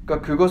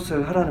 그러니까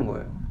그것을 하라는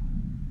거예요.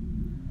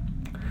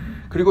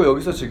 그리고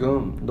여기서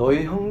지금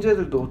너희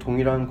형제들도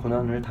동일한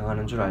고난을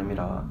당하는 줄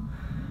알미라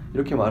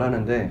이렇게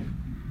말하는데,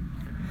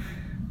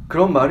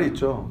 그런 말이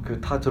있죠.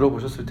 다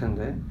들어보셨을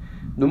텐데,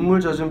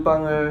 눈물 젖은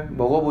빵을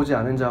먹어보지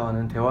않은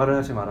자와는 대화를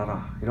하지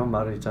말아라, 이런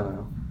말을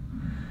있잖아요.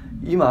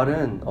 이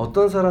말은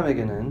어떤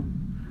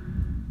사람에게는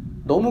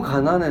너무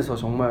가난해서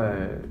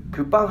정말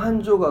그 빵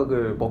한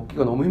조각을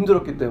먹기가 너무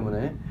힘들었기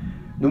때문에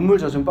눈물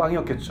젖은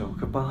빵이었겠죠.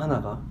 그 빵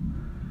하나가.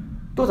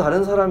 또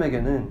다른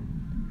사람에게는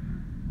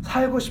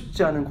살고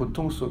싶지 않은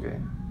고통 속에,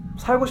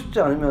 살고 싶지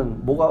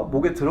않으면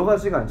목에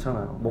들어가지가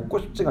않잖아요. 먹고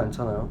싶지가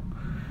않잖아요.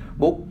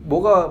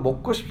 뭐가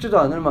먹고 싶지도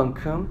않을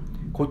만큼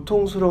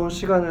고통스러운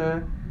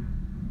시간을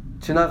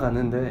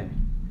지나가는데,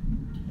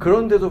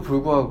 그런데도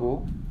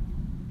불구하고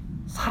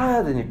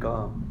살아야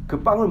되니까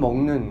그 빵을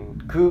먹는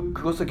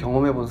그것을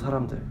경험해 본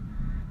사람들,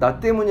 나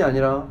때문이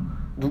아니라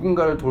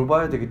누군가를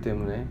돌봐야 되기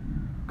때문에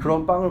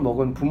그런 빵을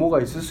먹은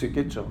부모가 있을 수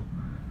있겠죠.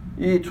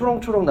 이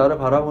초롱초롱 나를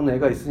바라보는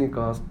애가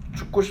있으니까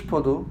죽고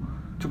싶어도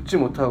죽지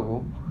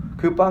못하고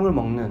그 빵을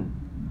먹는,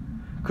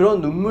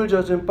 그런 눈물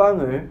젖은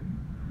빵을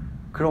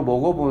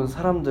먹어본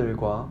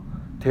사람들과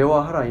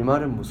대화하라, 이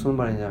말은 무슨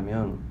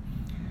말이냐면,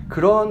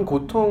 그런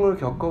고통을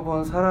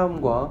겪어본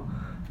사람과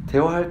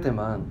대화할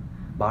때만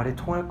말이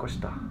통할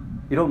것이다,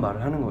 이런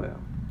말을 하는 거예요.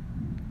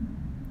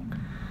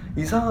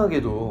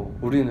 이상하게도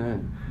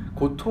우리는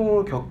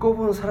고통을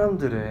겪어본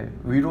사람들의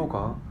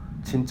위로가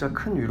진짜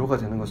큰 위로가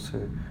되는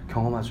것을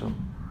경험하죠.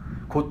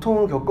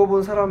 고통을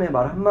겪어본 사람의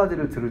말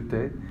한마디를 들을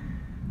때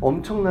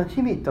엄청난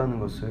힘이 있다는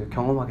것을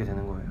경험하게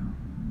되는 거예요.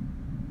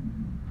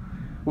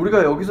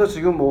 우리가 여기서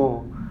지금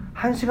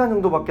 1시간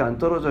정도밖에 안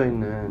떨어져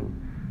있는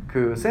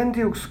그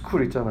샌디훅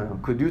스쿨 있잖아요.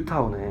 그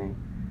뉴타운에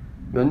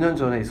몇 년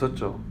전에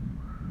있었죠.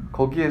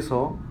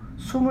 거기에서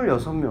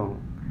 26명,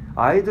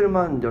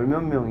 아이들만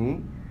 10몇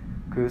명이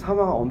그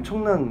사망한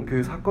엄청난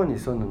그 사건이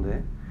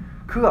있었는데,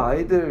 그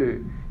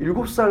아이들,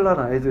 7살 난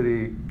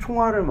아이들이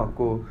총알을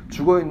맞고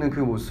죽어있는 그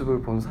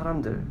모습을 본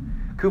사람들,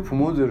 그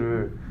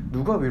부모들을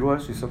누가 위로할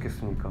수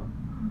있었겠습니까?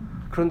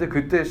 그런데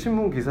그때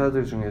신문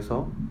기사들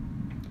중에서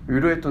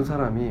위로했던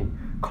사람이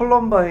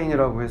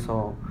컬럼바인이라고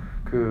해서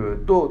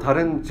또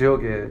다른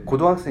지역의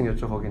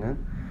고등학생이었죠.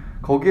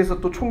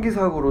 거기에서 또 총기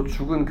사고로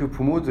죽은 그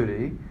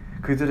부모들이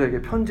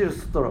그들에게 편지를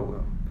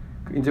쓰더라고요.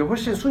 이제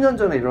훨씬 수년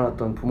전에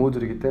일어났던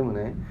부모들이기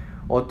때문에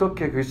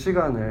어떻게 그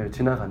시간을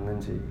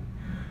지나갔는지,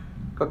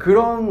 그러니까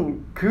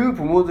그런 그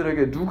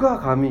부모들에게 누가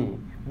감히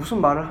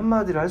무슨 말을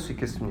한마디를 할 수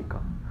있겠습니까?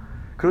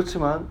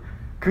 그렇지만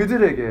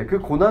그들에게, 그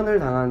고난을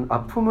당한,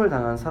 아픔을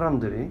당한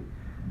사람들이,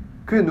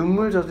 그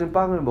눈물 젖은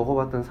빵을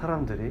먹어봤던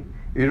사람들이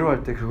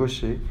위로할 때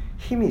그것이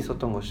힘이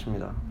있었던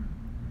것입니다.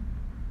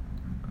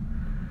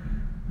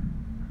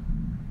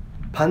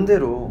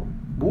 반대로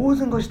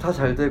모든 것이 다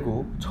잘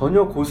되고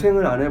전혀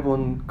고생을 안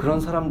해본 그런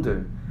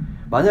사람들,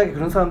 만약에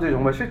그런 사람들이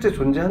정말 실제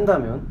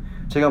존재한다면,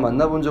 제가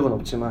만나본 적은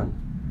없지만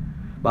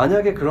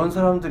만약에 그런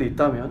사람들이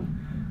있다면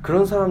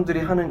그런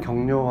사람들이 하는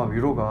격려와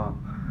위로가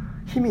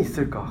힘이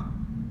있을까?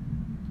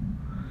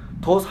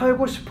 더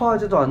살고 싶어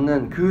하지도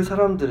않는 그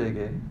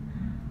사람들에게,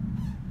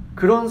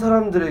 그런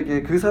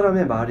사람들에게 그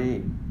사람의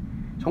말이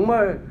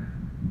정말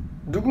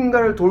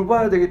누군가를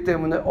돌봐야 되기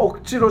때문에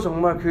억지로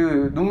정말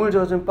그 눈물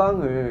젖은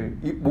빵을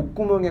이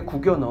목구멍에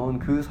구겨 넣은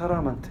그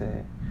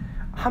사람한테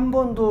한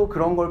번도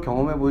그런 걸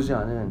경험해보지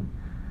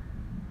않은,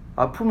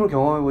 아픔을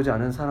경험해보지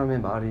않은 사람의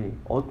말이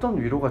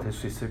어떤 위로가 될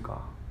수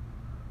있을까?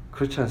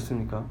 그렇지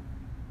않습니까?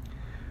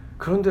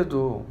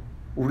 그런데도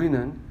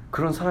우리는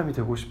그런 사람이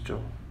되고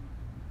싶죠.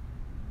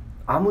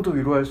 아무도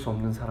위로할 수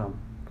없는 사람,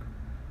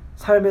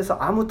 삶에서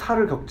아무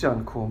탈을 겪지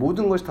않고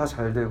모든 것이 다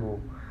잘 되고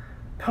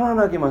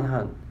편안하기만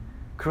한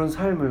그런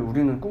삶을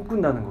우리는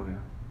꿈꾼다는 거예요.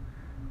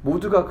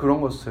 모두가 그런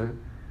것을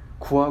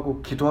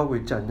구하고 기도하고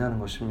있지 않냐는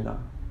것입니다.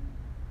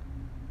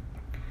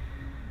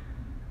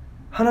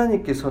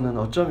 하나님께서는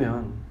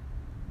어쩌면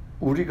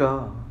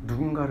우리가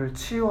누군가를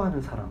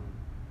치유하는 사람,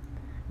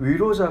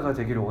 위로자가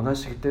되기를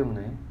원하시기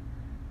때문에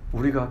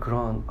우리가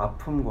그런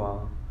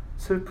아픔과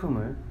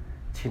슬픔을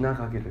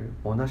지나가기를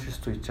원하실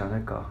수도 있지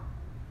않을까.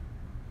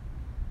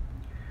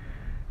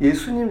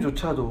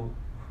 예수님조차도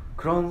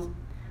그런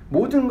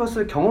모든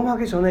것을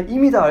경험하기 전에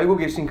이미 다 알고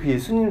계신 그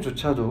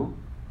예수님조차도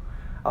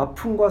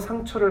아픔과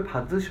상처를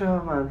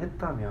받으셔야만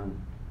했다면,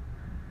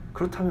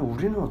 그렇다면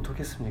우리는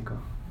어떻겠습니까?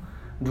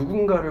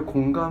 누군가를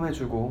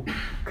공감해주고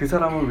그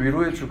사람을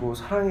위로해주고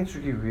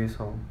사랑해주기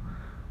위해서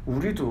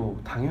우리도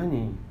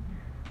당연히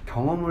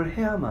경험을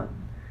해야만,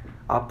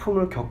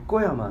 아픔을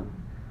겪어야만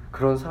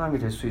그런 사람이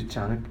될 수 있지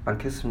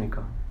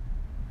않겠습니까?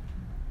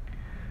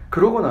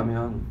 그러고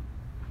나면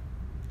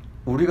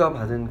우리가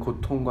받은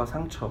고통과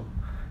상처,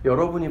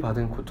 여러분이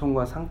받은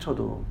고통과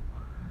상처도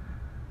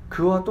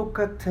그와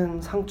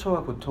똑같은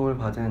상처와 고통을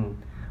받은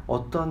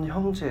어떤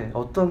형제,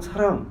 어떤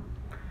사람,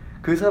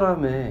 그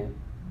사람의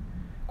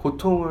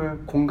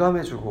고통을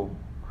공감해주고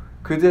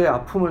그들의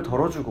아픔을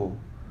덜어주고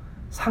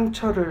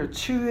상처를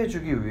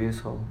치유해주기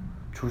위해서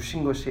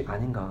주신 것이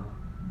아닌가.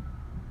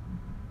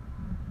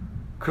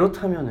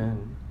 그렇다면은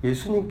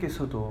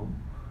예수님께서도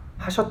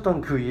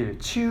하셨던 그 일,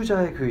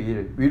 치유자의 그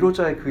일,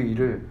 위로자의 그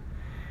일을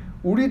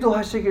우리도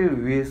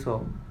하시길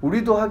위해서,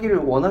 우리도 하기를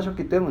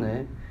원하셨기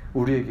때문에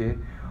우리에게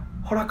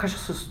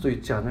허락하셨을 수도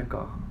있지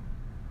않을까.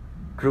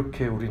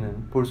 그렇게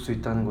우리는 볼 수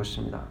있다는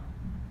것입니다.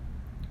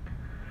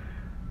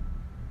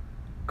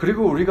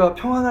 그리고 우리가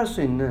평안할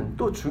수 있는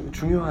또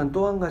중요한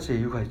또 한 가지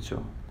이유가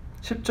있죠.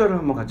 10절을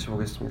한번 같이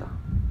보겠습니다.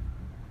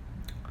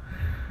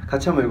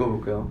 같이 한번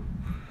읽어볼까요?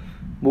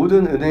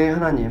 모든 은혜의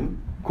하나님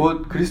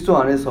곧 그리스도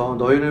안에서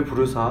너희를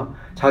부르사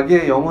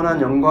자기의 영원한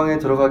영광에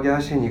들어가게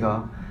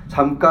하시니가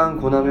잠깐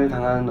고난을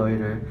당하는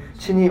너희를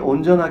친히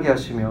온전하게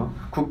하시며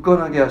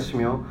굳건하게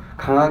하시며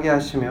강하게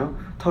하시며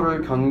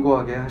털을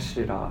견고하게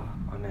하시리라.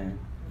 아멘.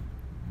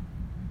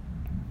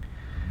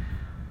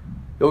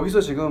 여기서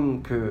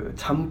지금 그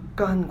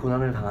잠깐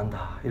고난을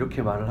당한다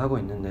이렇게 말을 하고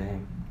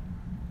있는데,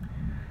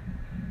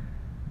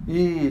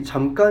 이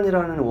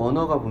잠깐이라는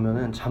원어가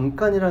보면은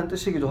잠깐이라는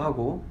뜻이기도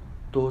하고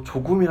또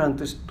조금이라는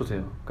뜻도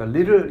돼요. 그러니까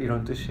little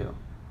이런 뜻이에요.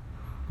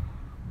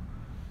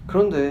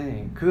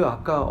 그런데 그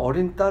아까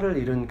어린 딸을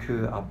잃은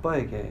그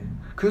아빠에게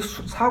그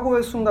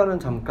사고의 순간은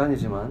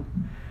잠깐이지만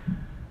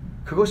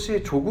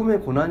그것이 조금의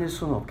고난일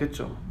수는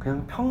없겠죠.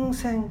 그냥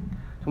평생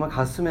정말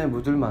가슴에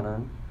묻을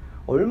만한,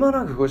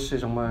 얼마나 그것이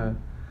정말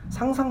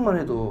상상만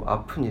해도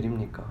아픈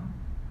일입니까?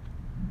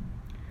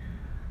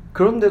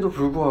 그런데도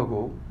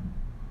불구하고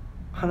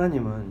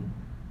하나님은,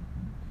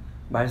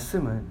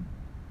 말씀은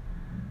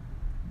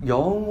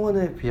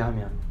영원에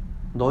비하면,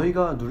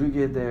 너희가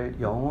누리게 될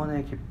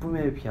영원의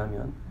기쁨에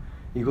비하면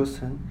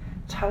이것은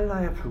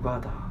찰나에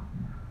불과하다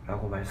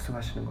라고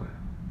말씀하시는 거예요.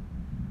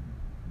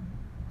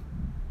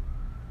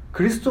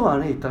 그리스도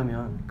안에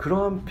있다면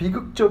그러한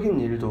비극적인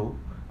일도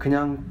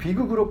그냥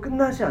비극으로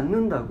끝나지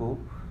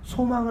않는다고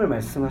소망을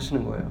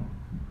말씀하시는 거예요.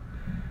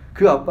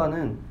 그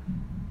아빠는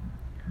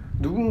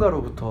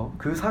누군가로부터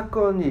그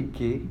사건이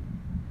있기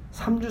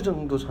 3주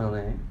정도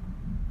전에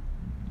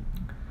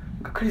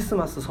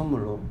크리스마스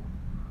선물로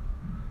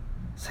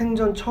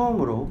생전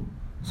처음으로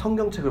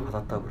성경책을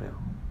받았다고 그래요.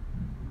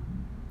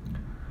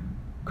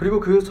 그리고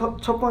그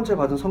첫 번째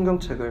받은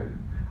성경책을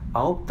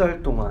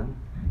 9달 동안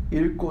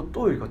읽고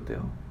또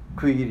읽었대요.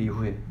 그 일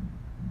이후에.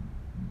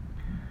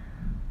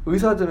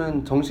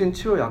 의사들은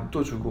정신치료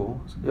약도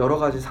주고 여러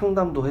가지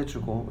상담도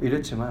해주고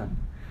이랬지만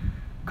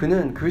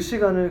그는 그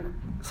시간을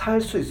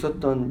살 수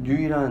있었던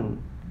유일한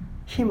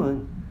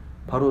힘은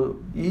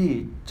바로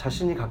이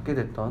자신이 갖게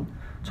됐던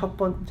첫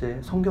번째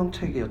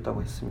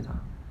성경책이었다고 했습니다.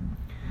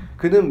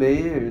 그는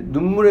매일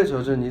눈물에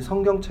젖은 이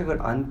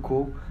성경책을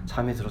안고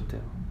잠에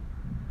들었대요.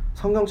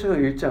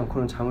 성경책을 읽지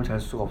않고는 잠을 잘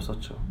수가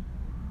없었죠.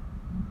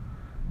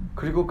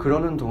 그리고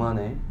그러는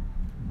동안에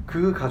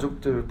그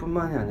가족들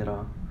뿐만이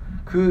아니라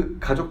그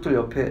가족들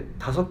옆에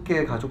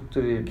 5개의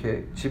가족들이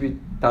이렇게 집이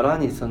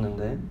나란히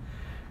있었는데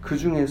그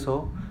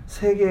중에서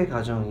 3개의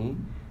가정이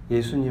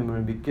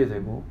예수님을 믿게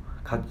되고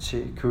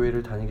같이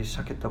교회를 다니기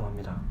시작했다고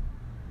합니다.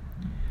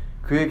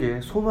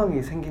 그에게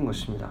소망이 생긴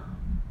것입니다.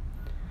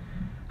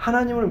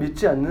 하나님을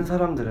믿지 않는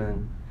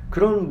사람들은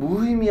그런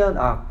무의미한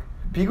악,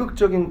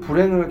 비극적인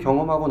불행을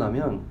경험하고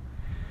나면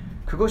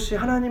그것이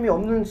하나님이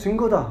없는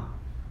증거다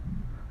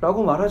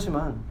라고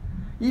말하지만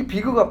이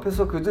비극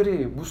앞에서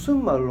그들이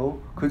무슨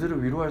말로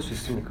그들을 위로할 수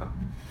있습니까?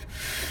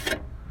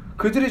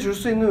 그들이 줄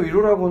수 있는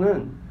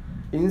위로라고는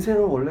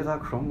인생은 원래 다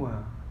그런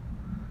거야.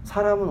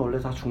 사람은 원래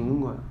다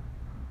죽는 거야.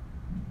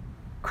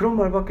 그런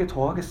말밖에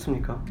더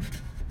하겠습니까?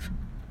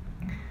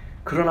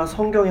 그러나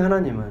성경의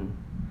하나님은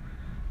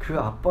그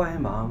아빠의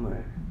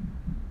마음을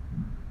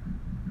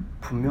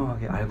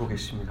분명하게 알고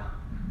계십니다.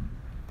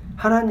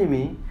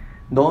 하나님이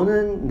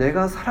너는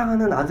내가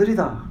사랑하는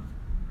아들이다.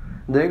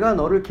 내가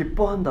너를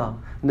기뻐한다.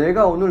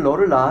 내가 오늘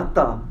너를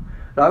낳았다.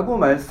 라고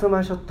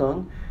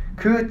말씀하셨던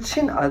그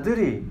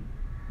친아들이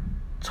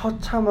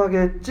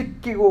처참하게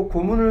찢기고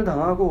고문을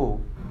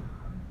당하고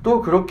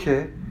또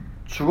그렇게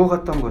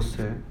죽어갔던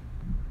것을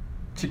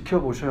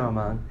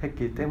지켜보셔야만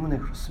했기 때문에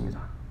그렇습니다.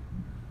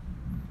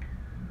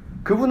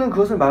 그분은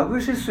그것을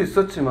막으실 수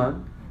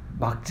있었지만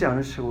막지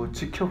않으시고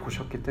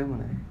지켜보셨기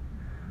때문에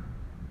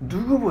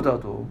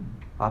누구보다도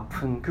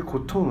아픈 그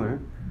고통을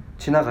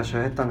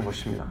지나가셔야 했다는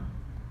것입니다.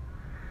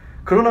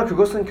 그러나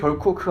그것은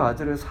결코 그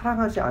아들을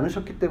사랑하지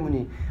않으셨기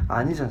때문이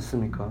아니지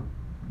않습니까?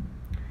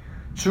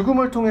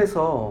 죽음을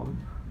통해서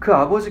그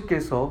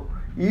아버지께서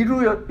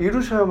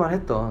이루셔야만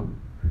했던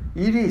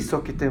일이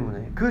있었기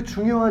때문에, 그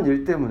중요한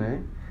일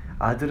때문에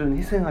아들은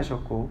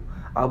희생하셨고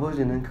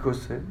아버지는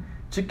그것을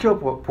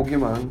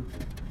지켜보기만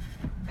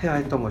해야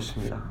했던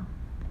것입니다.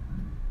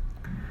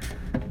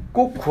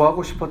 꼭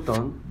구하고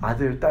싶었던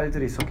아들,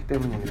 딸들이 있었기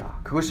때문입니다.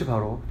 그것이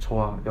바로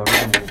저와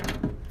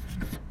여러분입니다.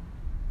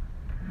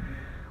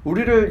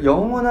 우리를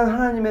영원한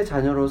하나님의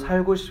자녀로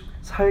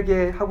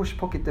살게 하고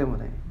싶었기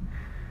때문에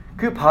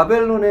그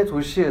바벨론의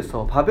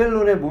도시에서,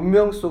 바벨론의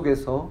문명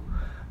속에서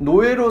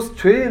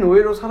죄의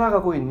노예로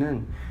살아가고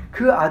있는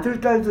그 아들,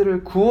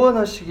 딸들을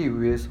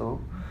구원하시기 위해서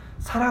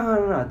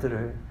사랑하는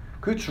아들을,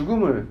 그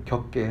죽음을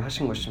겪게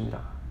하신 것입니다.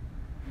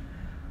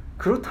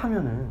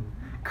 그렇다면은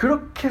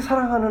그렇게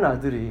사랑하는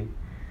아들이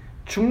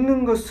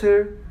죽는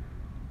것을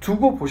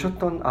두고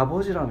보셨던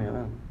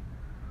아버지라면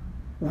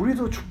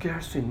우리도 죽게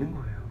할 수 있는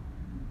거예요.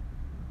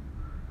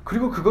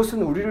 그리고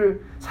그것은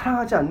우리를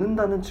사랑하지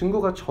않는다는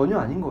증거가 전혀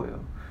아닌 거예요.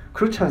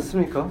 그렇지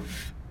않습니까?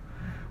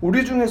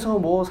 우리 중에서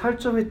뭐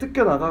살점이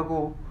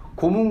뜯겨나가고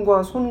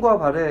고문과 손과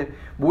발에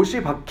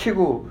못이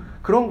박히고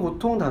그런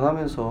고통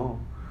당하면서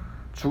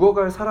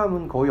죽어갈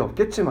사람은 거의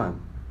없겠지만,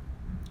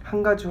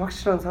 한 가지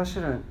확실한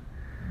사실은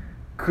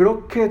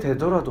그렇게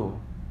되더라도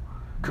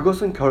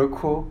그것은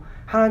결코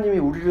하나님이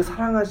우리를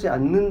사랑하지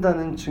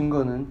않는다는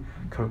증거는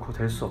결코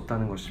될 수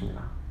없다는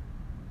것입니다.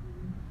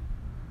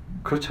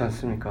 그렇지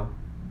않습니까?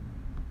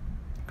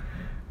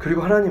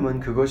 그리고 하나님은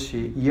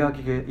그것이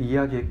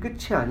이야기의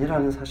끝이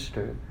아니라는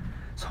사실을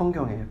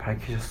성경에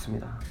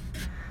밝히셨습니다.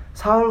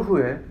 사흘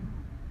후에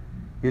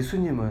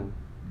예수님은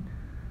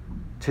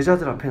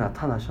제자들 앞에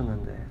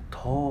나타나셨는데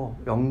더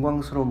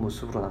영광스러운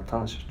모습으로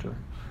나타나셨죠.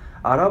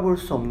 알아볼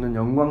수 없는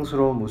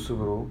영광스러운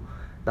모습으로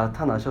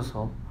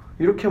나타나셔서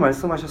이렇게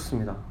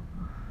말씀하셨습니다.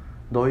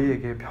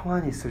 너희에게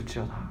평안이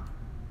있을지어다.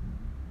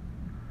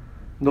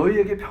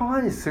 너희에게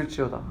평안이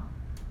있을지어다.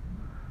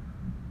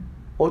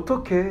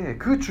 어떻게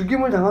그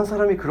죽임을 당한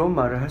사람이 그런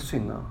말을 할 수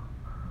있나?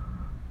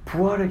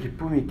 부활의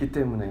기쁨이 있기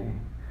때문에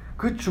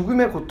그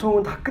죽음의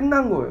고통은 다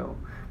끝난 거예요.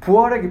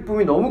 부활의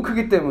기쁨이 너무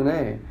크기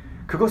때문에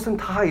그것은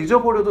다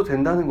잊어버려도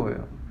된다는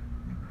거예요.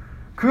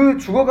 그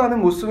죽어가는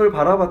모습을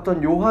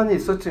바라봤던 요한이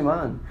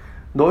있었지만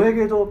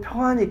너에게도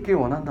평안이 있길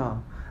원한다.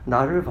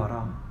 나를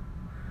봐라.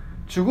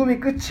 죽음이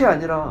끝이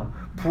아니라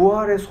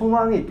부활의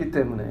소망이 있기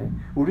때문에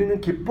우리는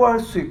기뻐할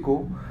수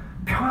있고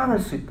평안할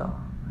수 있다.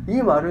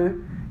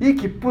 이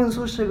기쁜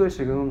소식을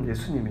지금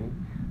예수님이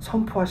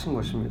선포하신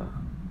것입니다.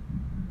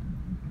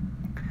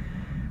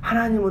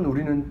 하나님은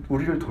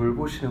우리를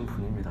돌보시는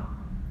분입니다.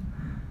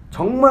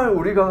 정말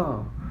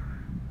우리가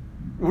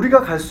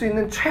갈 수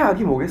있는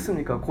최악이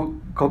뭐겠습니까?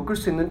 겪을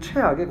수 있는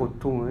최악의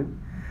고통은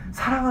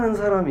사랑하는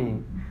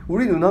사람이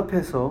우리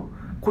눈앞에서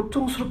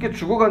고통스럽게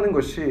죽어가는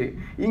것이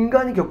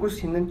인간이 겪을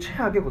수 있는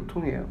최악의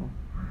고통이에요.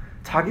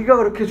 자기가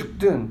그렇게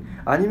죽든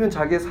아니면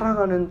자기의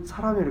사랑하는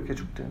사람이 이렇게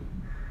죽든,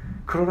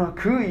 그러나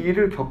그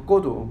일을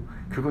겪어도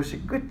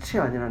그것이 끝이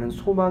아니라는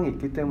소망이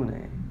있기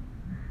때문에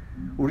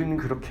우리는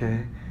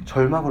그렇게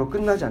절망으로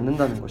끝나지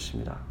않는다는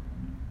것입니다.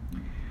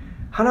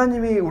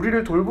 하나님이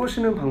우리를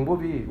돌보시는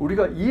방법이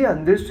우리가 이해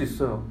안 될 수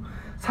있어요.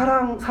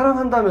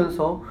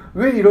 사랑한다면서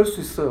왜 이럴 수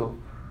있어요?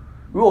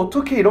 왜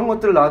어떻게 이런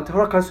것들을 나한테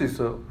허락할 수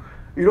있어요?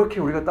 이렇게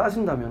우리가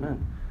따진다면은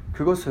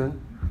그것은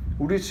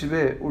우리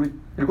집에 우리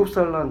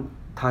 7살 난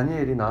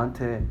다니엘이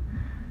나한테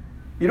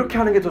이렇게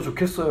하는 게 더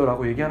좋겠어요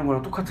라고 얘기하는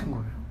거랑 똑같은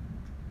거예요.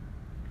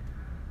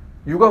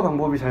 육아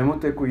방법이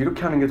잘못됐고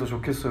이렇게 하는 게 더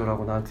좋겠어요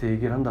라고 나한테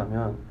얘기를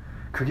한다면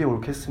그게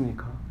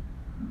옳겠습니까?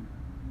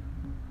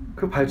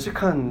 그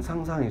발칙한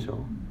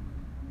상상이죠.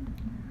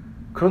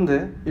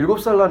 그런데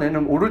 7살 난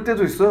애는 옳을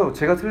때도 있어요.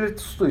 제가 틀릴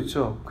수도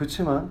있죠.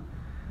 그렇지만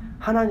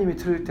하나님이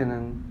틀릴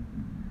때는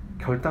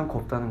결단코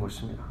없다는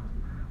것입니다.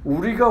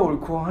 우리가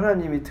옳고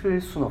하나님이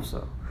틀릴 수는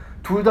없어요.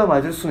 둘 다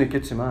맞을 수는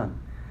있겠지만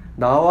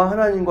나와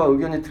하나님과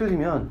의견이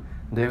틀리면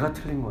내가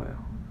틀린 거예요.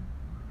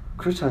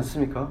 그렇지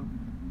않습니까?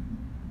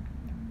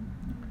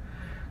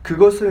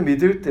 그것을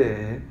믿을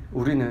때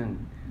우리는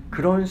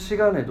그런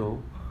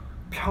시간에도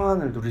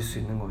평안을 누릴 수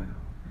있는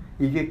거예요.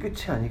 이게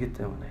끝이 아니기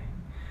때문에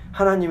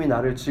하나님이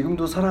나를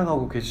지금도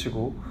사랑하고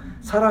계시고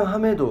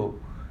사랑함에도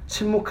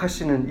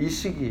침묵하시는 이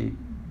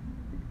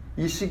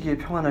시기에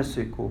평안할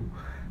수 있고,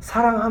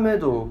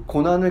 사랑함에도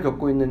고난을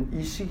겪고 있는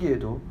이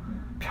시기에도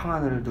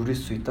평안을 누릴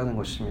수 있다는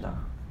것입니다.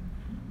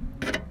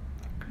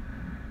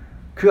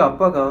 그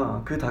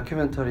아빠가 그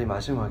다큐멘터리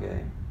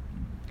마지막에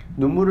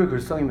눈물을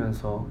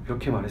글썽이면서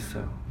이렇게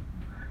말했어요.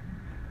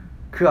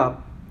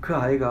 그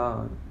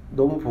아이가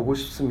너무 보고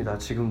싶습니다.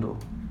 지금도.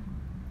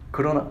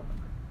 그러나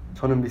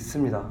저는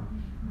믿습니다.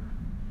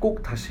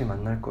 꼭 다시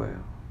만날 거예요.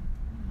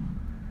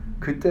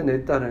 그때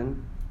내 딸은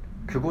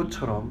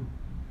그곳처럼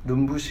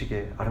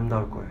눈부시게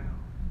아름다울 거예요.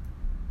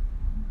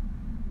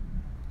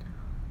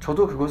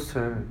 저도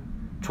그것을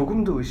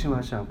조금도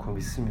의심하지 않고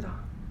믿습니다.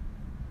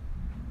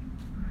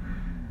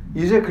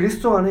 이제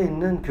그리스도 안에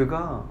있는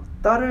그가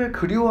딸을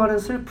그리워하는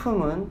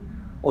슬픔은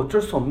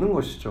어쩔 수 없는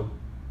것이죠.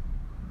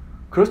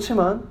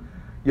 그렇지만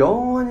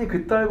영원히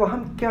그 딸과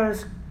함께할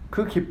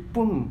그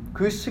기쁨,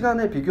 그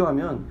시간에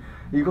비교하면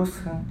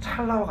이것은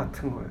찰나와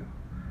같은 거예요.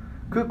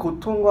 그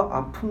고통과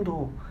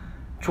아픔도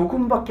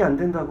조금밖에 안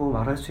된다고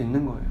말할 수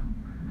있는 거예요.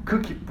 그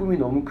기쁨이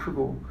너무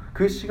크고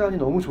그 시간이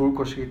너무 좋을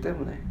것이기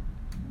때문에.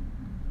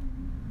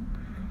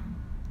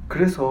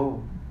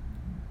 그래서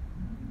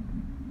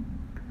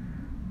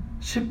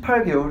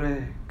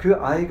 18개월에 그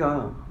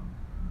아이가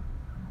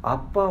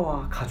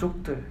아빠와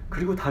가족들,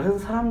 그리고 다른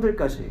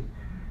사람들까지,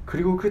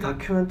 그리고 그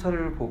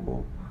다큐멘터리를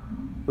보고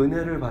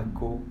은혜를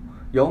받고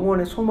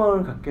영원의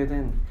소망을 갖게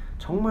된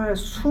정말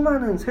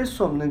수많은 셀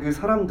수 없는 그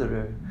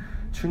사람들을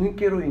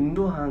주님께로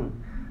인도한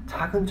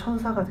작은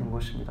천사가 된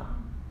것입니다.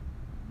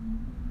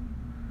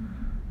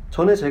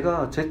 전에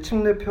제가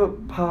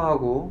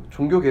재침례파하고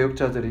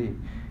종교개혁자들이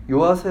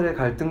요아셀의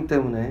갈등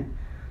때문에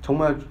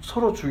정말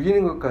서로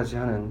죽이는 것까지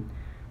하는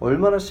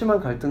얼마나 심한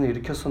갈등을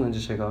일으켰었는지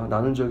제가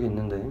나눈 적이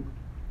있는데,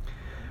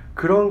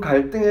 그런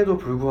갈등에도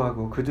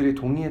불구하고 그들이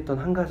동의했던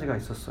한 가지가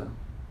있었어요.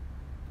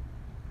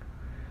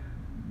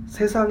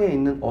 세상에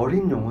있는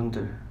어린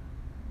영혼들,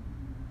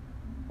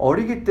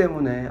 어리기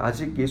때문에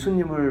아직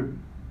예수님을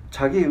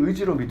자기의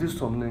의지로 믿을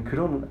수 없는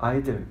그런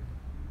아이들,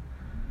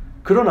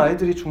 그런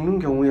아이들이 죽는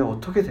경우에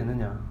어떻게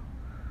되느냐,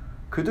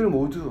 그들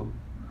모두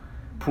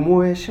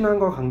부모의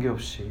신앙과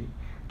관계없이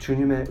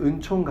주님의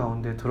은총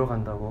가운데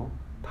들어간다고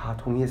다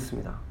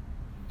동의했습니다.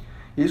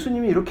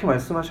 예수님이 이렇게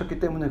말씀하셨기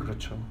때문에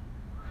그렇죠.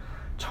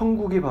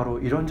 천국이 바로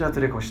이런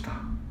자들의 것이다,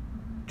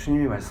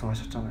 주님이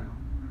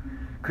말씀하셨잖아요.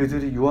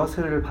 그들이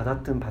유아세례를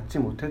받았든 받지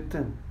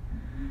못했든,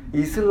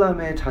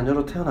 이슬람의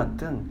자녀로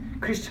태어났든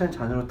크리스찬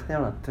자녀로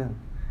태어났든,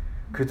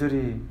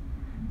 그들이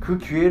그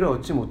기회를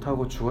얻지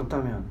못하고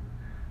죽었다면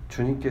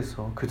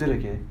주님께서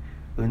그들에게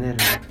은혜를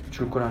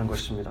줄 거라는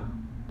것입니다.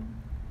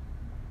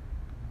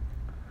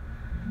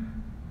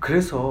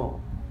 그래서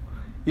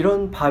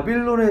이런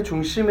바빌론의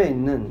중심에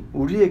있는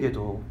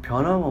우리에게도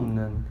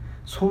변함없는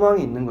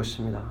소망이 있는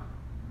것입니다.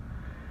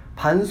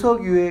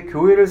 반석 위에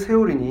교회를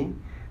세우리니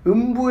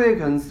음부의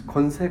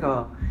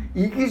권세가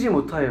이기지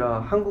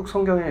못하리라. 한국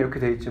성경에 이렇게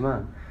되어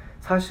있지만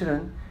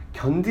사실은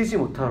견디지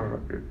못하리라,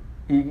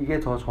 이게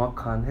더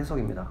정확한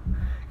해석입니다.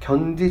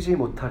 견디지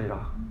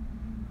못하리라.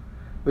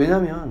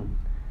 왜냐하면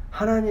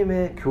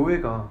하나님의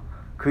교회가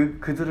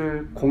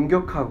그들을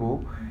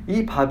공격하고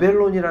이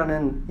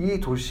바벨론이라는 이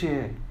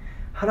도시에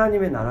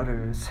하나님의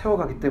나라를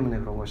세워가기 때문에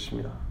그런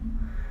것입니다.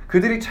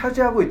 그들이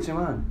차지하고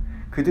있지만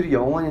그들이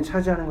영원히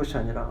차지하는 것이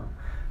아니라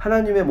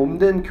하나님의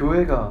몸된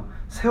교회가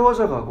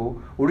세워져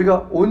가고,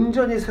 우리가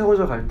온전히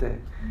세워져 갈 때,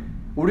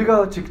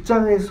 우리가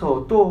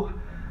직장에서 또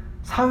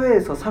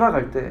사회에서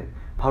살아갈 때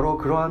바로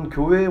그러한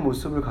교회의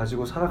모습을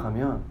가지고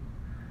살아가면,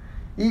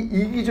 이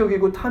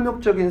이기적이고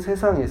탐욕적인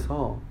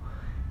세상에서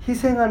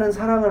희생하는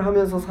사랑을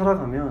하면서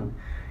살아가면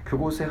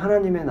그곳에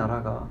하나님의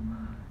나라가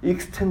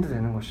익스텐드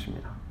되는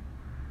것입니다.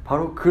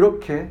 바로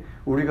그렇게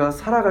우리가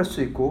살아갈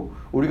수 있고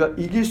우리가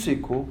이길 수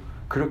있고,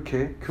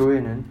 그렇게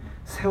교회는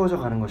세워져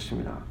가는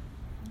것입니다.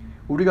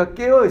 우리가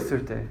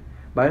깨어있을 때,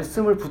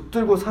 말씀을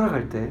붙들고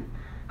살아갈 때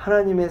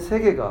하나님의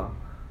세계가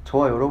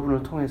저와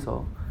여러분을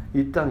통해서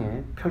이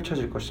땅에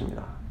펼쳐질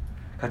것입니다.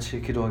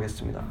 같이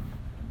기도하겠습니다.